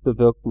Gott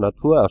bewirkten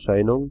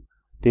Naturerscheinungen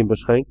dem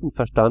beschränkten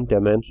Verstand der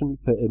Menschen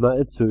für immer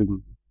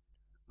entzögen.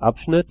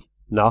 Abschnitt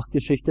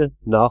Nachgeschichte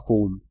nach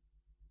Rom.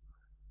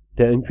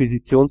 Der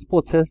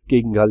Inquisitionsprozess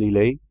gegen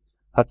Galilei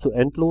hat zu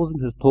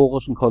endlosen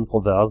historischen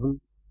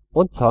Kontroversen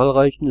und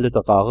zahlreichen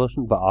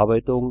literarischen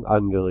Bearbeitungen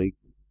angeregt,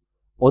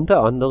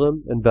 unter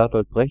anderem in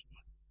Bertolt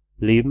Brechts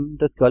Leben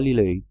des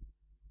Galilei.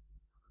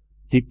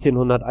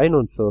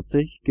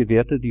 1741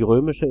 gewährte die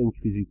römische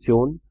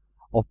Inquisition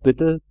auf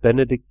Bitte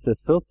Benedikts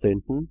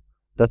XIV.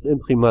 Das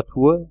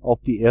Imprimatur auf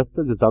die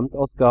erste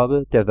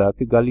Gesamtausgabe der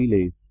Werke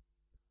Galileis.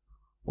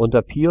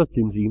 Unter Pius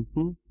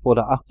VII.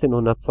 Wurde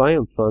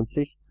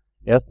 1822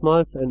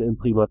 erstmals ein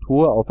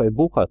Imprimatur auf ein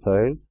Buch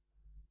erteilt,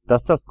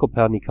 das das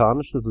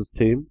kopernikanische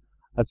System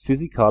als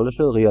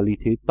physikalische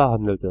Realität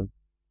behandelte.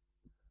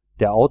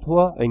 Der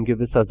Autor, ein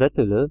gewisser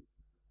Settele,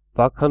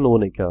 war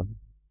Kanoniker.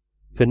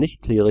 Für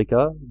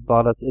Nichtkleriker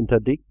war das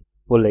Interdikt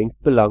wohl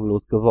längst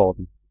belanglos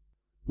geworden.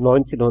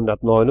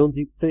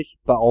 1979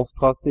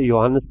 beauftragte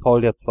Johannes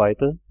Paul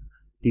II.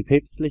 Die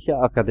Päpstliche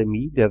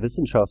Akademie der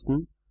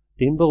Wissenschaften,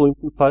 den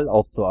berühmten Fall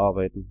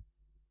aufzuarbeiten.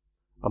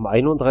 Am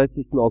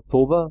 31.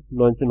 Oktober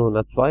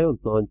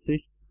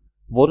 1992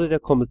 wurde der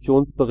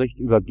Kommissionsbericht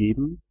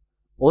übergeben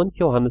und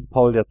Johannes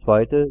Paul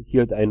II.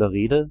 Hielt eine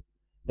Rede,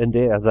 in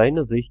der er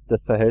seine Sicht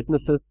des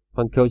Verhältnisses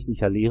von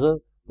kirchlicher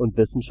Lehre und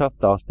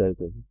Wissenschaft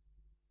darstellte.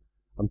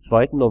 Am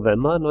 2.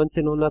 November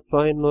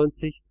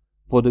 1992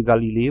 wurde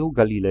Galileo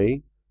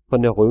Galilei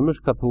von der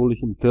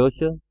römisch-katholischen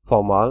Kirche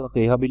formal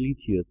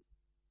rehabilitiert.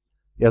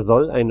 Er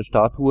soll eine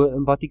Statue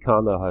im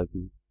Vatikan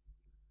erhalten.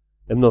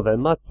 Im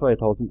November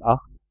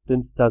 2008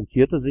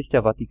 distanzierte sich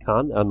der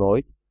Vatikan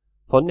erneut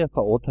von der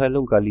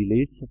Verurteilung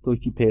Galileis durch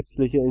die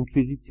päpstliche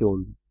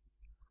Inquisition.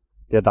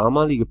 Der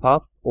damalige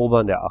Papst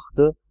Urban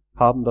VIII.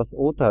 Haben das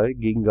Urteil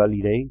gegen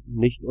Galilei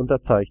nicht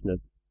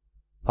unterzeichnet.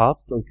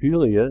 Papst und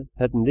Kurie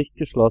hätten nicht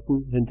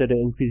geschlossen hinter der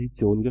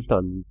Inquisition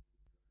gestanden.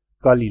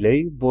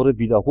 Galilei wurde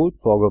wiederholt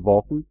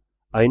vorgeworfen,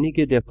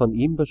 einige der von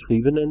ihm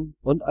beschriebenen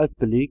und als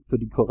Beleg für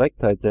die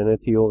Korrektheit seiner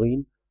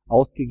Theorien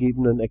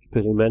ausgegebenen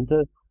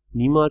Experimente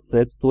niemals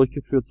selbst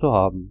durchgeführt zu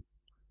haben.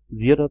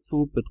 Siehe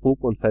dazu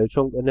Betrug und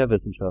Fälschung in der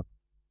Wissenschaft.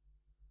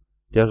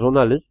 Der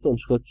Journalist und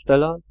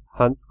Schriftsteller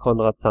Hans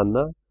Conrad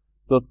Zander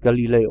wirft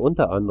Galilei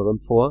unter anderem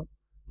vor,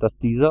 dass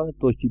dieser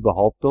durch die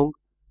Behauptung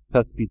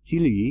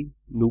perspicilli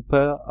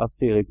nuper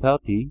asse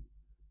reperti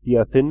die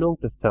Erfindung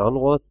des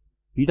Fernrohrs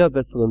wider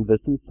besseren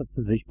Wissens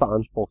für sich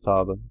beansprucht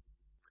habe.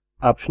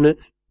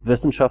 Abschnitt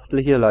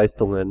Wissenschaftliche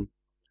Leistungen.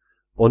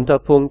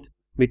 Unterpunkt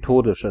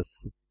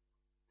Methodisches.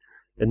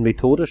 In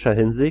methodischer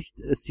Hinsicht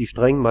ist die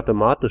streng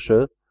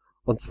mathematische,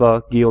 und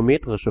zwar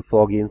geometrische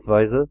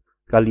Vorgehensweise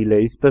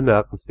Galileis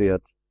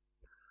bemerkenswert.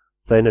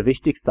 Seine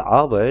wichtigste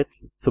Arbeit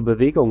zur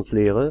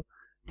Bewegungslehre,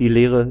 die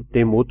Lehre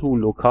de motu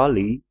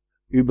locali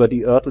über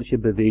die örtliche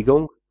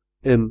Bewegung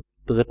im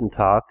dritten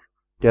Tag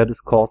der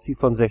Discorsi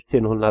von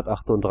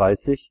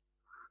 1638,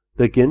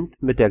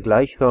 beginnt mit der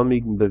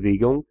gleichförmigen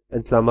Bewegung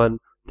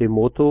 (de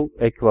motu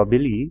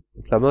aequabili).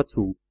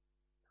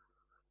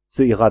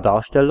 Zu ihrer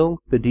Darstellung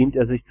bedient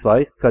er sich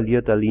zwei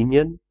skalierter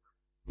Linien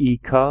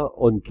IK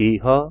und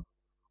GH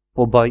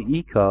wobei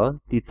IK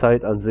die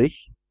Zeit an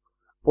sich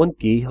und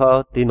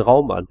GH den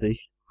Raum an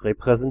sich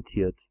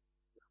repräsentiert.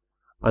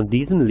 An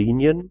diesen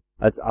Linien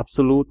als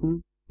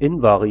absoluten,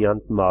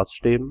 invarianten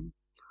Maßstäben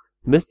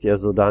misst er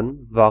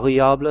sodann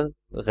variable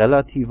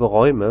relative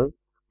Räume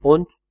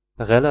und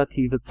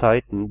relative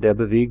Zeiten der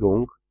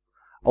Bewegung,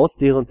 aus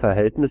deren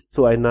Verhältnis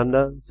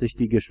zueinander sich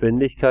die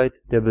Geschwindigkeit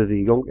der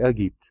Bewegung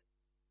ergibt.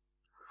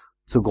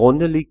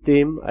 Zugrunde liegt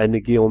dem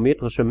eine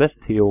geometrische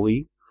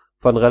Messtheorie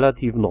von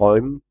relativen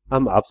Räumen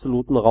am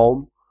absoluten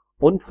Raum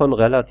und von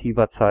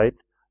relativer Zeit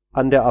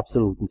an der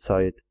absoluten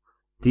Zeit,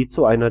 die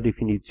zu einer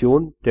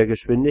Definition der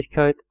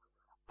Geschwindigkeit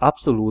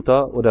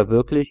absoluter oder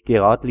wirklich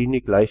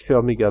geradlinig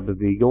gleichförmiger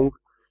Bewegung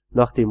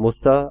nach dem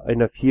Muster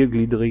einer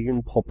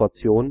viergliedrigen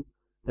Proportion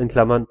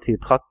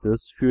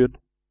 (Tetraktis) führt.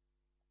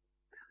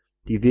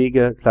 Die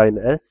Wege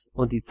s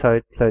und die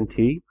Zeit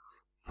t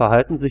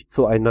verhalten sich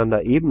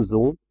zueinander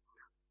ebenso,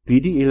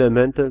 wie die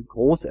Elemente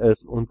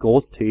S und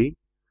T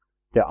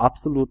der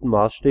absoluten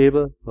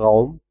Maßstäbe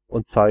Raum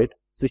und Zeit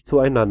sich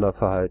zueinander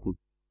verhalten.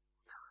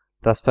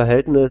 Das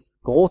Verhältnis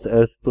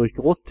S durch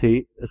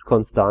T ist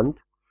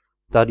konstant,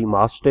 da die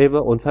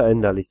Maßstäbe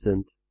unveränderlich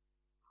sind.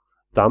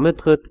 Damit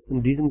tritt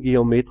in diesem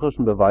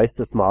geometrischen Beweis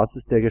des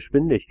Maßes der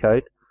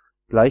Geschwindigkeit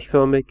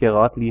gleichförmig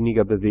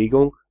geradliniger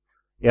Bewegung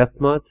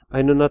erstmals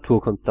eine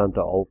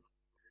Naturkonstante auf.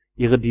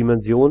 Ihre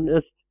Dimension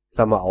ist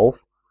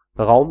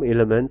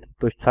Raumelement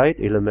durch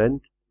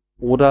Zeitelement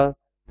oder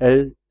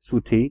L zu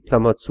T).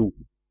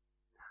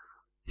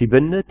 Sie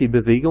bindet die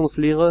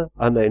Bewegungslehre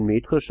an ein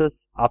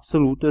metrisches,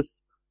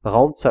 absolutes,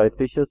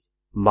 raumzeitliches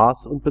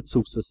Maß - und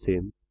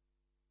Bezugssystem.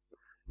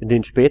 In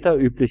den später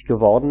üblich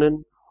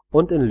gewordenen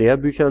und in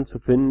Lehrbüchern zu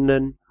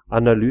findenden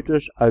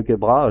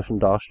analytisch-algebraischen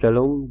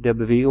Darstellungen der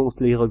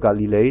Bewegungslehre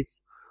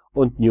Galileis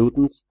und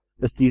Newtons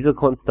ist diese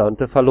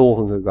Konstante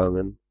verloren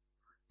gegangen.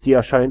 Sie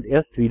erscheint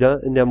erst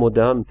wieder in der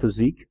modernen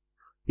Physik,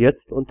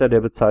 jetzt unter der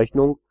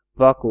Bezeichnung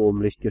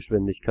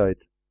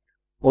Vakuumlichtgeschwindigkeit.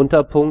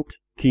 Unterpunkt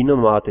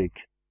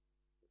Kinematik.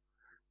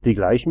 Die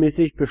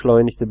gleichmäßig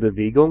beschleunigte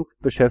Bewegung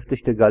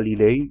beschäftigte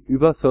Galilei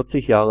über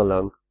 40 Jahre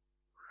lang.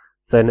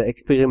 Seine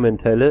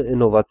experimentelle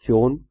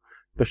Innovation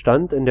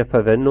bestand in der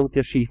Verwendung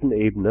der schiefen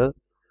Ebene,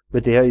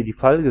 mit der er die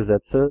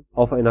Fallgesetze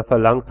auf einer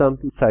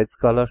verlangsamten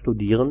Zeitskala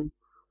studieren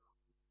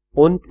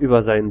und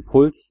über seinen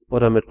Puls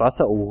oder mit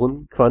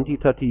Wasseruhren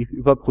quantitativ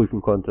überprüfen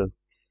konnte.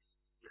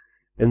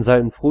 In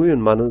seinem frühen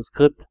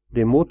Manuskript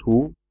De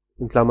motu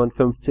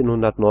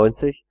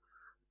 (1590)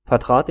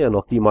 vertrat er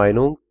noch die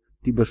Meinung,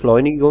 die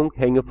Beschleunigung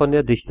hänge von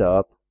der Dichte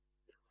ab.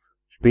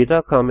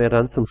 Später kam er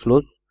dann zum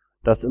Schluss,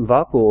 dass im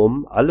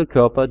Vakuum alle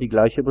Körper die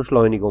gleiche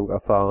Beschleunigung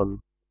erfahren.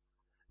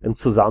 Im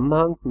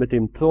Zusammenhang mit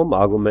dem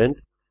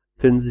Turmargument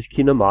finden sich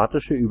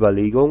kinematische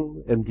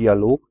Überlegungen im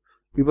Dialog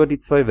über die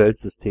zwei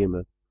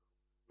Weltsysteme.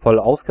 Voll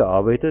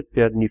ausgearbeitet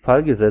werden die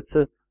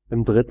Fallgesetze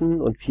im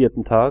dritten und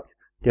vierten Tag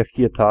der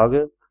 4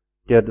 Tage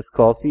der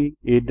Discorsi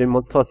e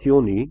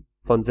Dimostrazioni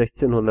von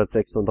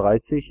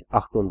 1636 /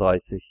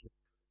 38.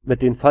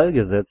 Mit den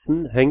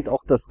Fallgesetzen hängt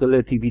auch das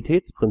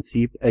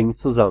Relativitätsprinzip eng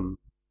zusammen.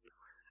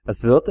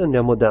 Es wird in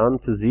der modernen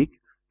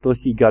Physik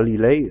durch die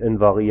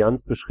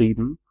Galilei-Invarianz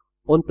beschrieben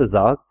und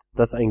besagt,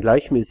 dass ein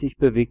gleichmäßig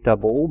bewegter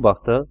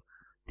Beobachter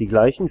die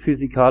gleichen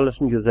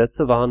physikalischen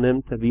Gesetze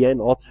wahrnimmt wie ein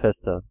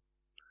Ortsfester.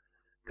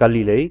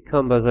 Galilei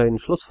kam bei seinen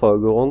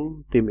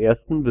Schlussfolgerungen dem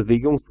ersten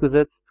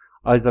Bewegungsgesetz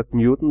Isaac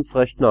Newtons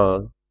recht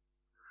nahe.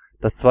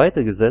 Das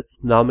zweite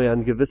Gesetz nahm er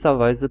in gewisser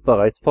Weise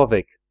bereits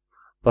vorweg,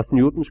 was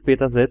Newton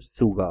später selbst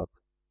zugab.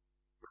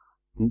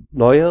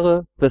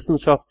 Neuere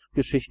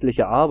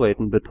wissenschaftsgeschichtliche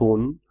Arbeiten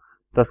betonen,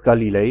 dass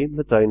Galilei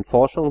mit seinen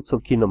Forschungen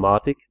zur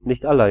Kinematik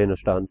nicht alleine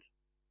stand.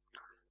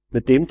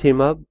 Mit dem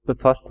Thema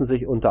befassten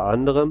sich unter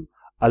anderem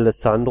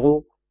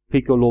Alessandro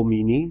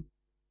Piccolomini,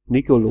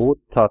 Niccolò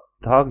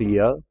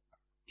Tartaglia,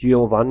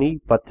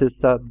 Giovanni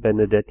Battista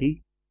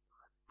Benedetti,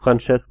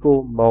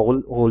 Francesco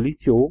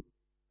Maurolico,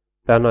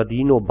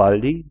 Bernardino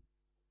Baldi,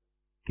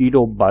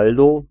 Guido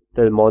Baldo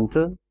del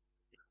Monte,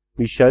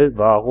 Michel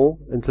Varro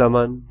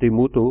 (De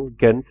motu,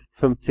 Genf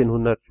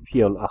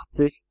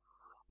 1584)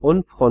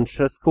 und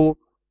Francesco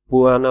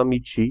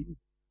Buonamici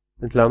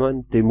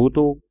 (De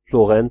motu,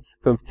 Florenz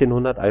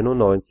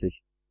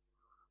 1591).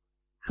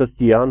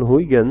 Christiaan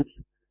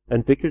Huygens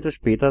entwickelte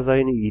später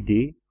seine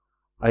Idee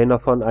einer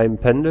von einem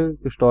Pendel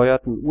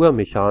gesteuerten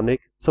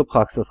Uhrmechanik zur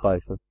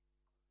Praxisreife.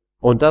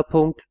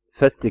 Unterpunkt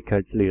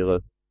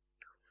Festigkeitslehre.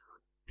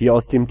 Wie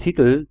aus dem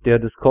Titel der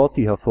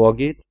Discorsi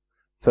hervorgeht,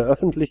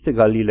 veröffentlichte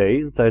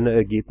Galilei seine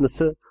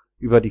Ergebnisse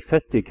über die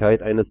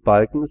Festigkeit eines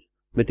Balkens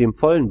mit dem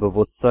vollen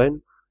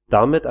Bewusstsein,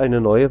 damit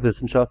eine neue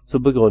Wissenschaft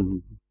zu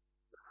begründen.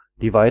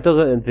 Die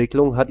weitere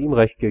Entwicklung hat ihm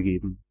recht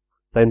gegeben.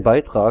 Sein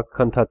Beitrag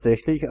kann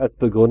tatsächlich als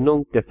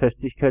Begründung der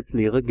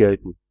Festigkeitslehre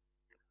gelten.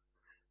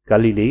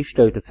 Galilei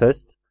stellte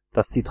fest,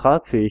 dass die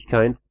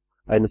Tragfähigkeit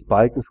eines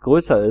Balkens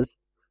größer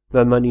ist,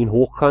 wenn man ihn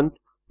hochkant,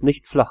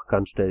 nicht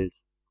flachkant stellt.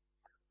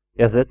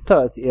 Er setzte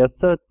als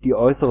erster die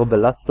äußere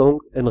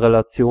Belastung in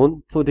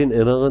Relation zu den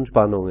inneren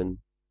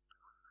Spannungen.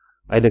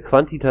 Eine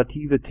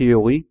quantitative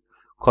Theorie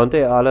konnte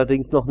er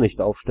allerdings noch nicht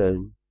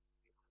aufstellen.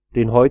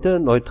 Den heute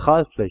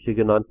Neutralfläche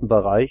genannten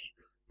Bereich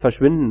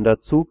verschwindender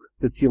Zug -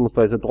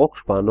 bzw.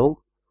 Druckspannung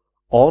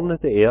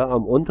ordnete er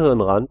am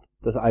unteren Rand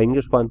des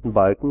eingespannten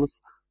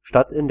Balkens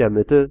statt in der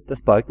Mitte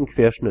des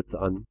Balkenquerschnitts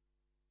an.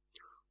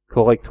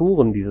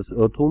 Korrekturen dieses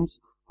Irrtums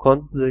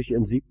konnten sich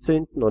im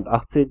 17. und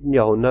 18.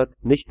 Jahrhundert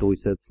nicht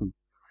durchsetzen,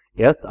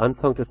 erst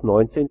Anfang des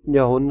 19.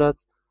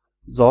 Jahrhunderts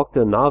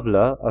sorgte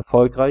Navier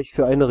erfolgreich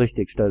für eine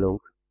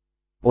Richtigstellung.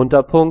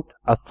 Unterpunkt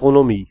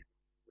Astronomie.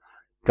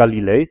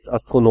 Galileis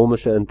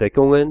astronomische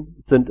Entdeckungen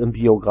sind im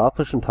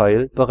biografischen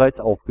Teil bereits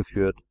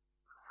aufgeführt.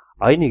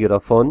 Einige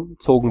davon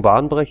zogen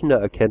bahnbrechende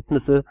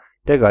Erkenntnisse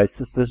der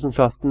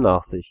Geisteswissenschaften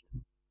nach sich.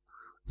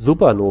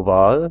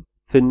 Supernovae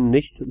finden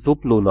nicht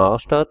sublunar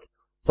statt,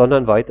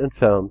 sondern weit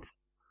entfernt.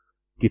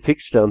 Die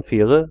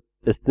Fixsternsphäre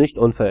ist nicht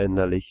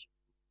unveränderlich.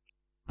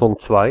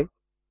 Punkt 2.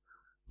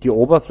 Die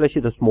Oberfläche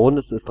des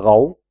Mondes ist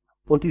rau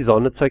und die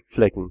Sonne zeigt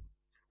Flecken.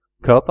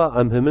 Körper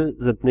am Himmel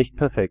sind nicht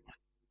perfekt.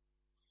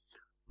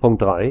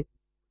 Punkt 3.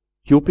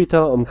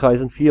 Jupiter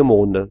umkreisen 4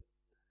 Monde.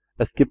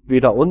 Es gibt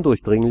weder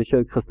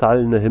undurchdringliche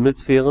kristallene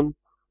Himmelssphären,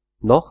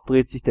 noch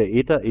dreht sich der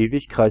Äther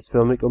ewig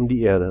kreisförmig um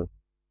die Erde.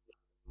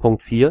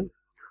 Punkt 4.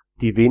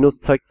 Die Venus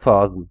zeigt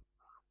Phasen.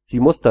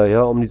 Sie muss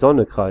daher um die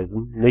Sonne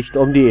kreisen, nicht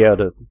um die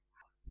Erde.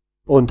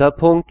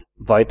 Unterpunkt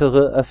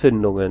Weitere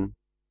Erfindungen.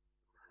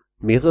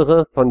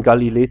 Mehrere von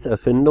Galileis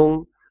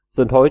Erfindungen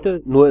sind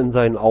heute nur in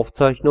seinen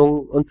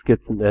Aufzeichnungen und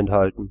Skizzen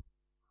enthalten.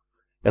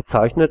 Er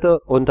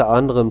zeichnete unter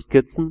anderem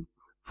Skizzen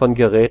von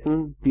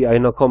Geräten wie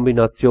einer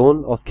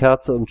Kombination aus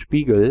Kerze und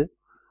Spiegel,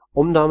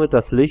 um damit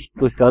das Licht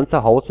durchs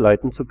ganze Haus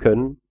leiten zu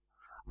können,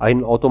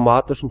 einen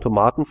automatischen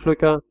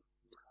Tomatenpflücker,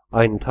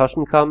 einen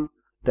Taschenkamm,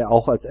 der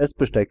auch als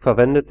Essbesteck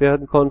verwendet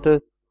werden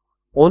konnte,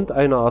 und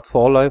eine Art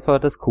Vorläufer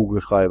des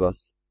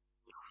Kugelschreibers.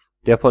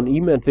 Der von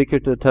ihm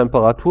entwickelte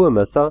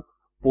Temperaturmesser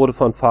wurde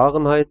von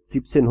Fahrenheit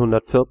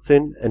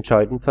 1714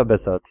 entscheidend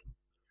verbessert.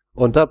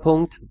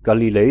 Unterpunkt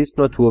Galileis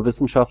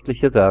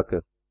naturwissenschaftliche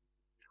Werke.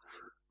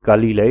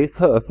 Galilei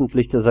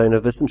veröffentlichte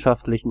seine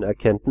wissenschaftlichen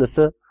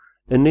Erkenntnisse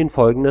in den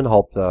folgenden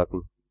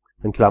Hauptwerken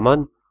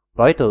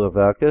 (weitere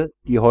Werke,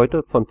 die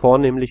heute von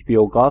vornehmlich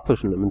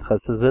biografischem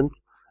Interesse sind,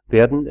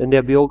 werden in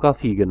der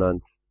Biografie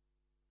genannt).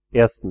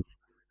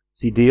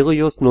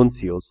 Sidereus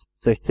Nuncius,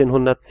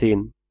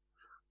 1610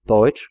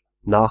 deutsch: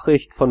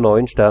 Nachricht von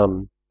neuen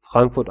Sternen,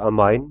 Frankfurt am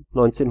Main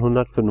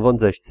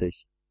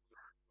 1965.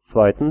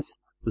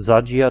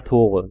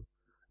 Saggiatore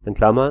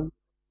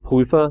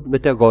 (Prüfer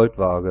mit der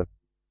Goldwaage,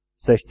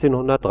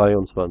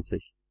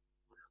 1623).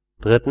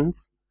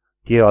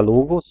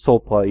 Dialogus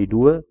sopra i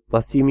due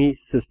massimi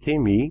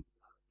sistemi,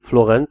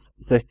 Florenz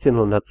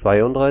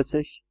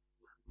 1632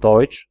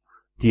 deutsch: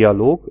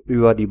 Dialog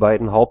über die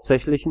beiden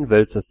hauptsächlichen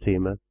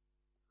Weltsysteme,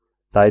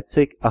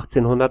 Leipzig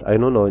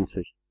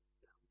 1891.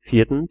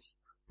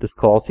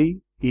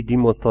 Discorsi e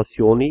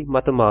dimostrazioni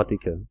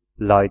matematiche,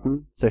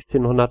 Leiden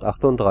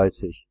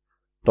 1638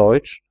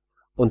 deutsch: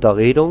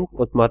 Unterredung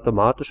und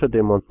mathematische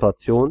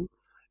Demonstration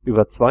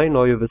über zwei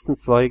neue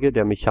Wissenszweige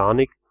der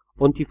Mechanik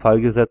und die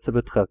Fallgesetze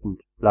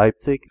betreffend,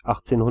 Leipzig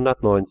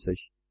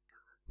 1890.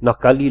 Nach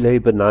Galilei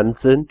benannt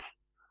sind: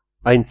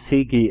 ein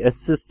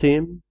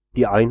cgs-System,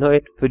 die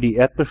Einheit für die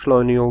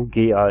Erdbeschleunigung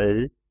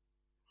GAL,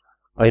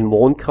 ein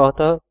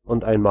Mondkrater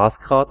und ein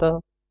Marskrater,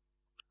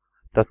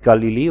 das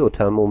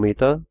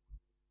Galileo-Thermometer,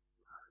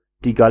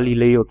 die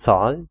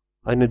Galileo-Zahl,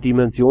 eine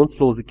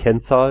dimensionslose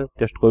Kennzahl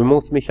der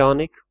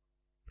Strömungsmechanik,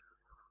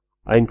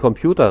 ein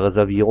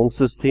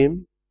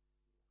Computerreservierungssystem,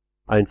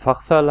 ein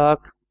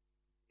Fachverlag,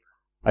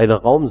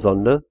 eine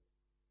Raumsonde,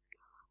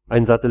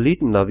 ein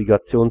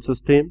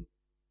Satellitennavigationssystem,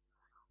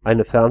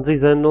 eine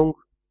Fernsehsendung,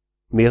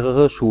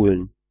 mehrere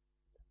Schulen.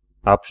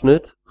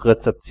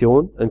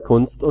 Rezeption in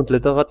Kunst und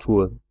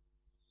Literatur.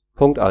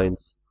 Punkt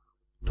 1.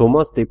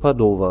 Thomas de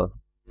Padova: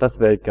 Das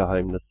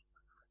Weltgeheimnis.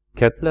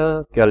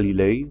 Kepler,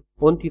 Galilei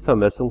und die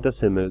Vermessung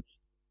des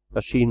Himmels.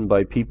 Erschienen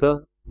bei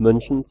Piper,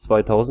 München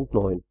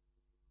 2009.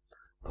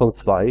 Punkt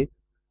 2.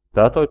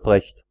 Bertolt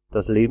Brecht: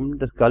 Das Leben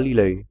des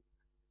Galilei.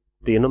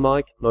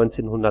 Dänemark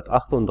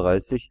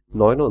 1938 /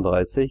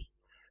 39,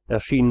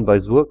 erschienen bei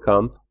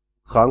Suhrkamp,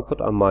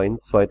 Frankfurt am Main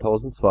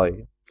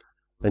 2002.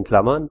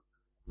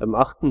 Im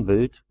 8.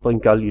 Bild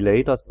bringt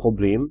Galilei das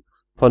Problem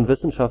von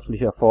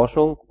wissenschaftlicher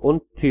Forschung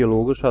und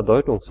theologischer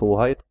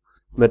Deutungshoheit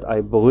mit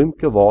einem berühmt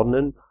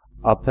gewordenen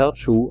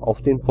Aperçu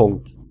auf den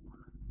Punkt: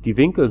 Die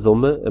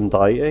Winkelsumme im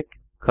Dreieck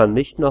kann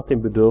nicht nach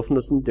den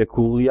Bedürfnissen der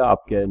Kurie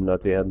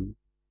abgeändert werden.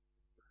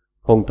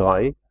 Punkt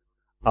 3.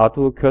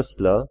 Arthur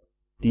Koestler: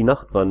 Die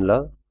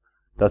Nachtwandler.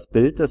 Das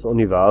Bild des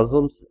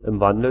Universums im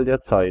Wandel der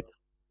Zeit.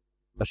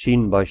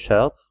 Erschienen bei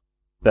Scherz,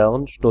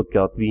 Bern,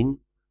 Stuttgart,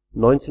 Wien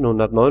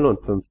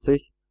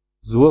 1959,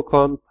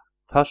 Suhrkamp,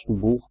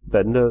 Taschenbuch,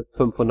 Bände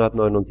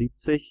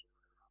 579,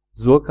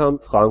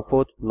 Suhrkamp,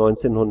 Frankfurt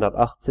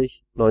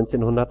 1980 /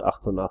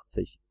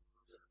 1988.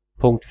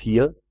 Punkt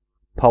 4.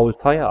 Paul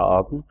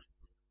Feyerabend: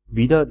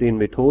 Wider den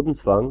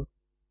Methodenzwang,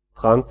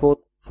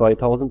 Frankfurt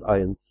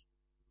 2001.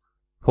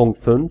 Punkt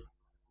 5.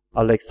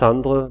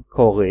 Alexandre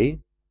Corret: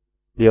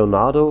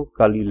 Leonardo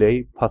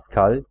Galilei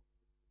Pascal,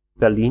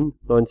 Berlin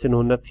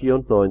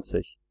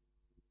 1994.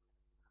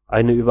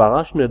 Eine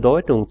überraschende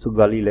Deutung zu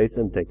Galileis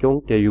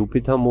Entdeckung der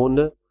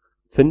Jupitermonde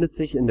findet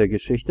sich in der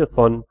Geschichte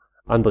von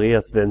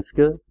Andreas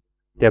Venzke,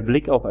 Der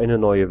Blick auf eine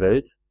neue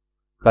Welt.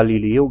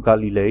 Galileo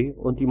Galilei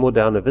und die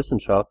moderne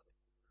Wissenschaft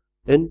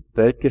in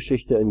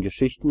Weltgeschichte in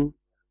Geschichten,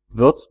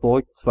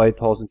 Würzburg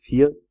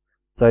 2004,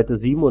 Seite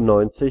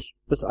 97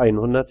 bis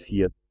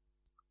 104.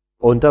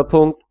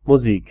 Unterpunkt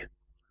Musik.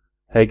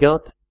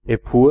 Haggard et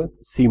pour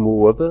s'y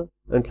mouve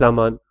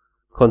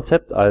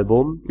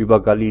 (Konzeptalbum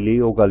über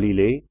Galileo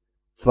Galilei,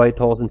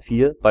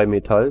 2004 bei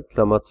Metall),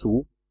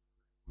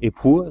 et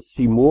pour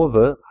s'y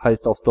mouve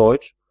heißt auf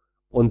Deutsch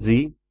und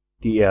sie,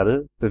 die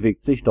Erde,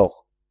 bewegt sich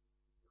doch.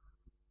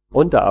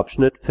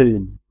 Unterabschnitt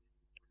Film.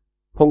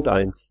 Punkt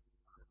 1.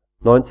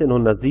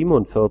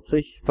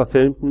 1947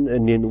 verfilmten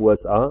in den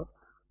USA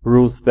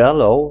Ruth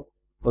Berlau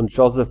und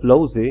Joseph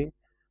Losey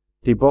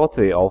die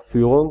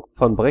Broadway-Aufführung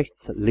von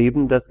Brechts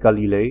Leben des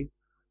Galilei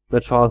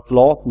mit Charles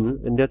Laughton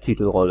in der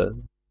Titelrolle.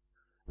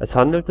 Es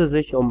handelte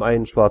sich um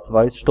einen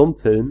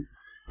Schwarz-weiß-Stummfilm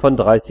von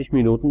 30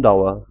 Minuten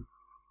Dauer.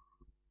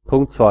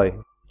 Punkt 2.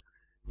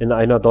 In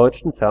einer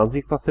deutschen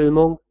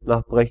Fernsehverfilmung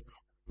nach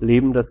Brechts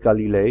Leben des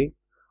Galilei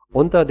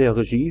unter der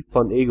Regie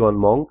von Egon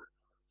Monk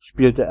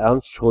spielte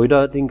Ernst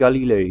Schröder den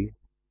Galilei.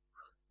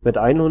 Mit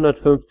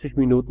 150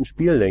 Minuten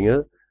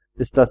Spiellänge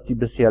ist das die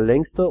bisher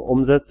längste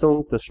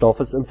Umsetzung des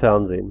Stoffes im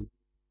Fernsehen.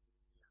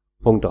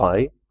 Punkt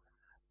 3.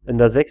 In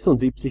der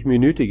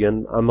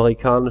 76-minütigen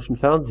amerikanischen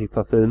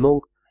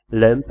Fernsehverfilmung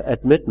Lamp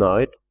at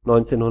Midnight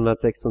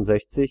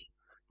 1966,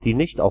 die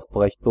nicht auf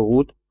Brecht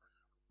beruht,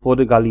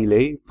 wurde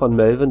Galilei von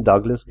Melvyn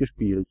Douglas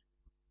gespielt.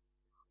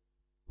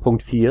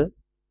 Punkt 4.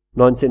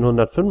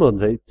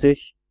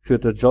 1975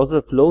 führte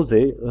Joseph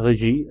Losey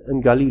Regie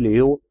in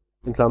Galileo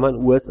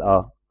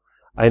 (USA),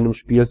 einem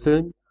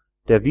Spielfilm,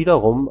 der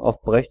wiederum auf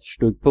Brechts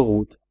Stück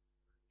beruht.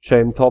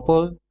 Chaim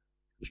Topol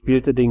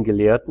spielte den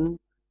Gelehrten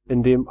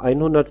in dem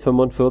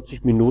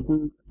 145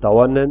 Minuten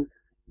dauernden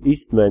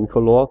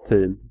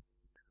Eastmancolor-Film.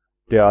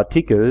 Der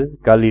Artikel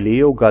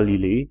Galileo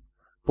Galilei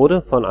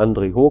wurde von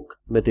André Hoog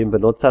mit dem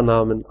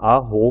Benutzernamen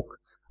 @Hoog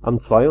am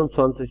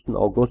 22.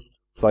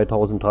 August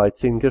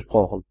 2013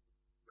 gesprochen.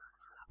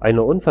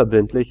 Eine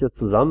unverbindliche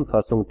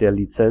Zusammenfassung der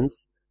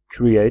Lizenz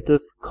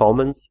Creative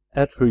Commons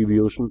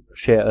Attribution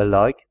Share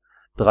Alike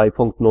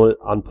 3.0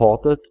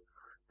 Unported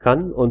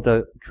kann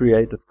unter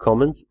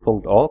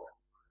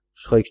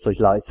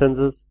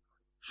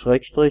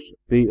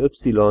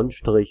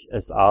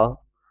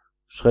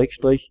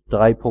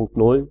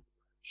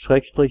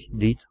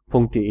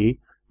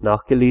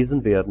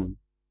nachgelesen werden.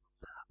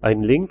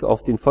 Ein Link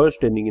auf den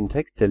vollständigen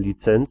Text der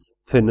Lizenz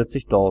findet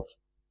sich dort.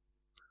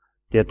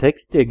 Der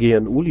Text der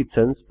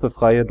GNU-Lizenz für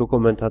freie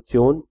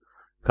Dokumentation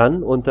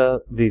kann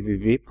unter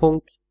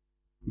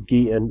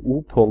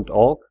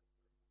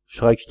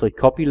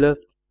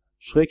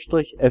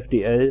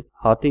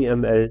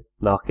www.gnu.org/copyleft/FDL-HTML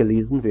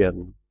nachgelesen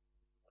werden.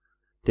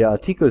 Der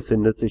Artikel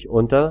findet sich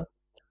unter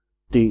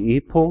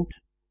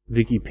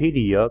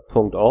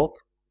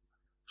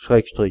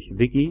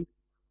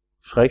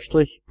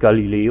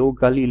de.wikipedia.org/wiki/Galileo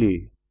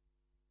Galilei.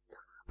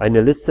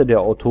 Eine Liste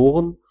der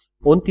Autoren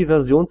und die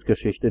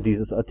Versionsgeschichte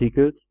dieses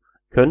Artikels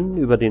können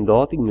über den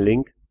dortigen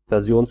Link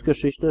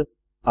Versionsgeschichte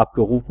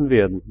abgerufen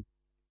werden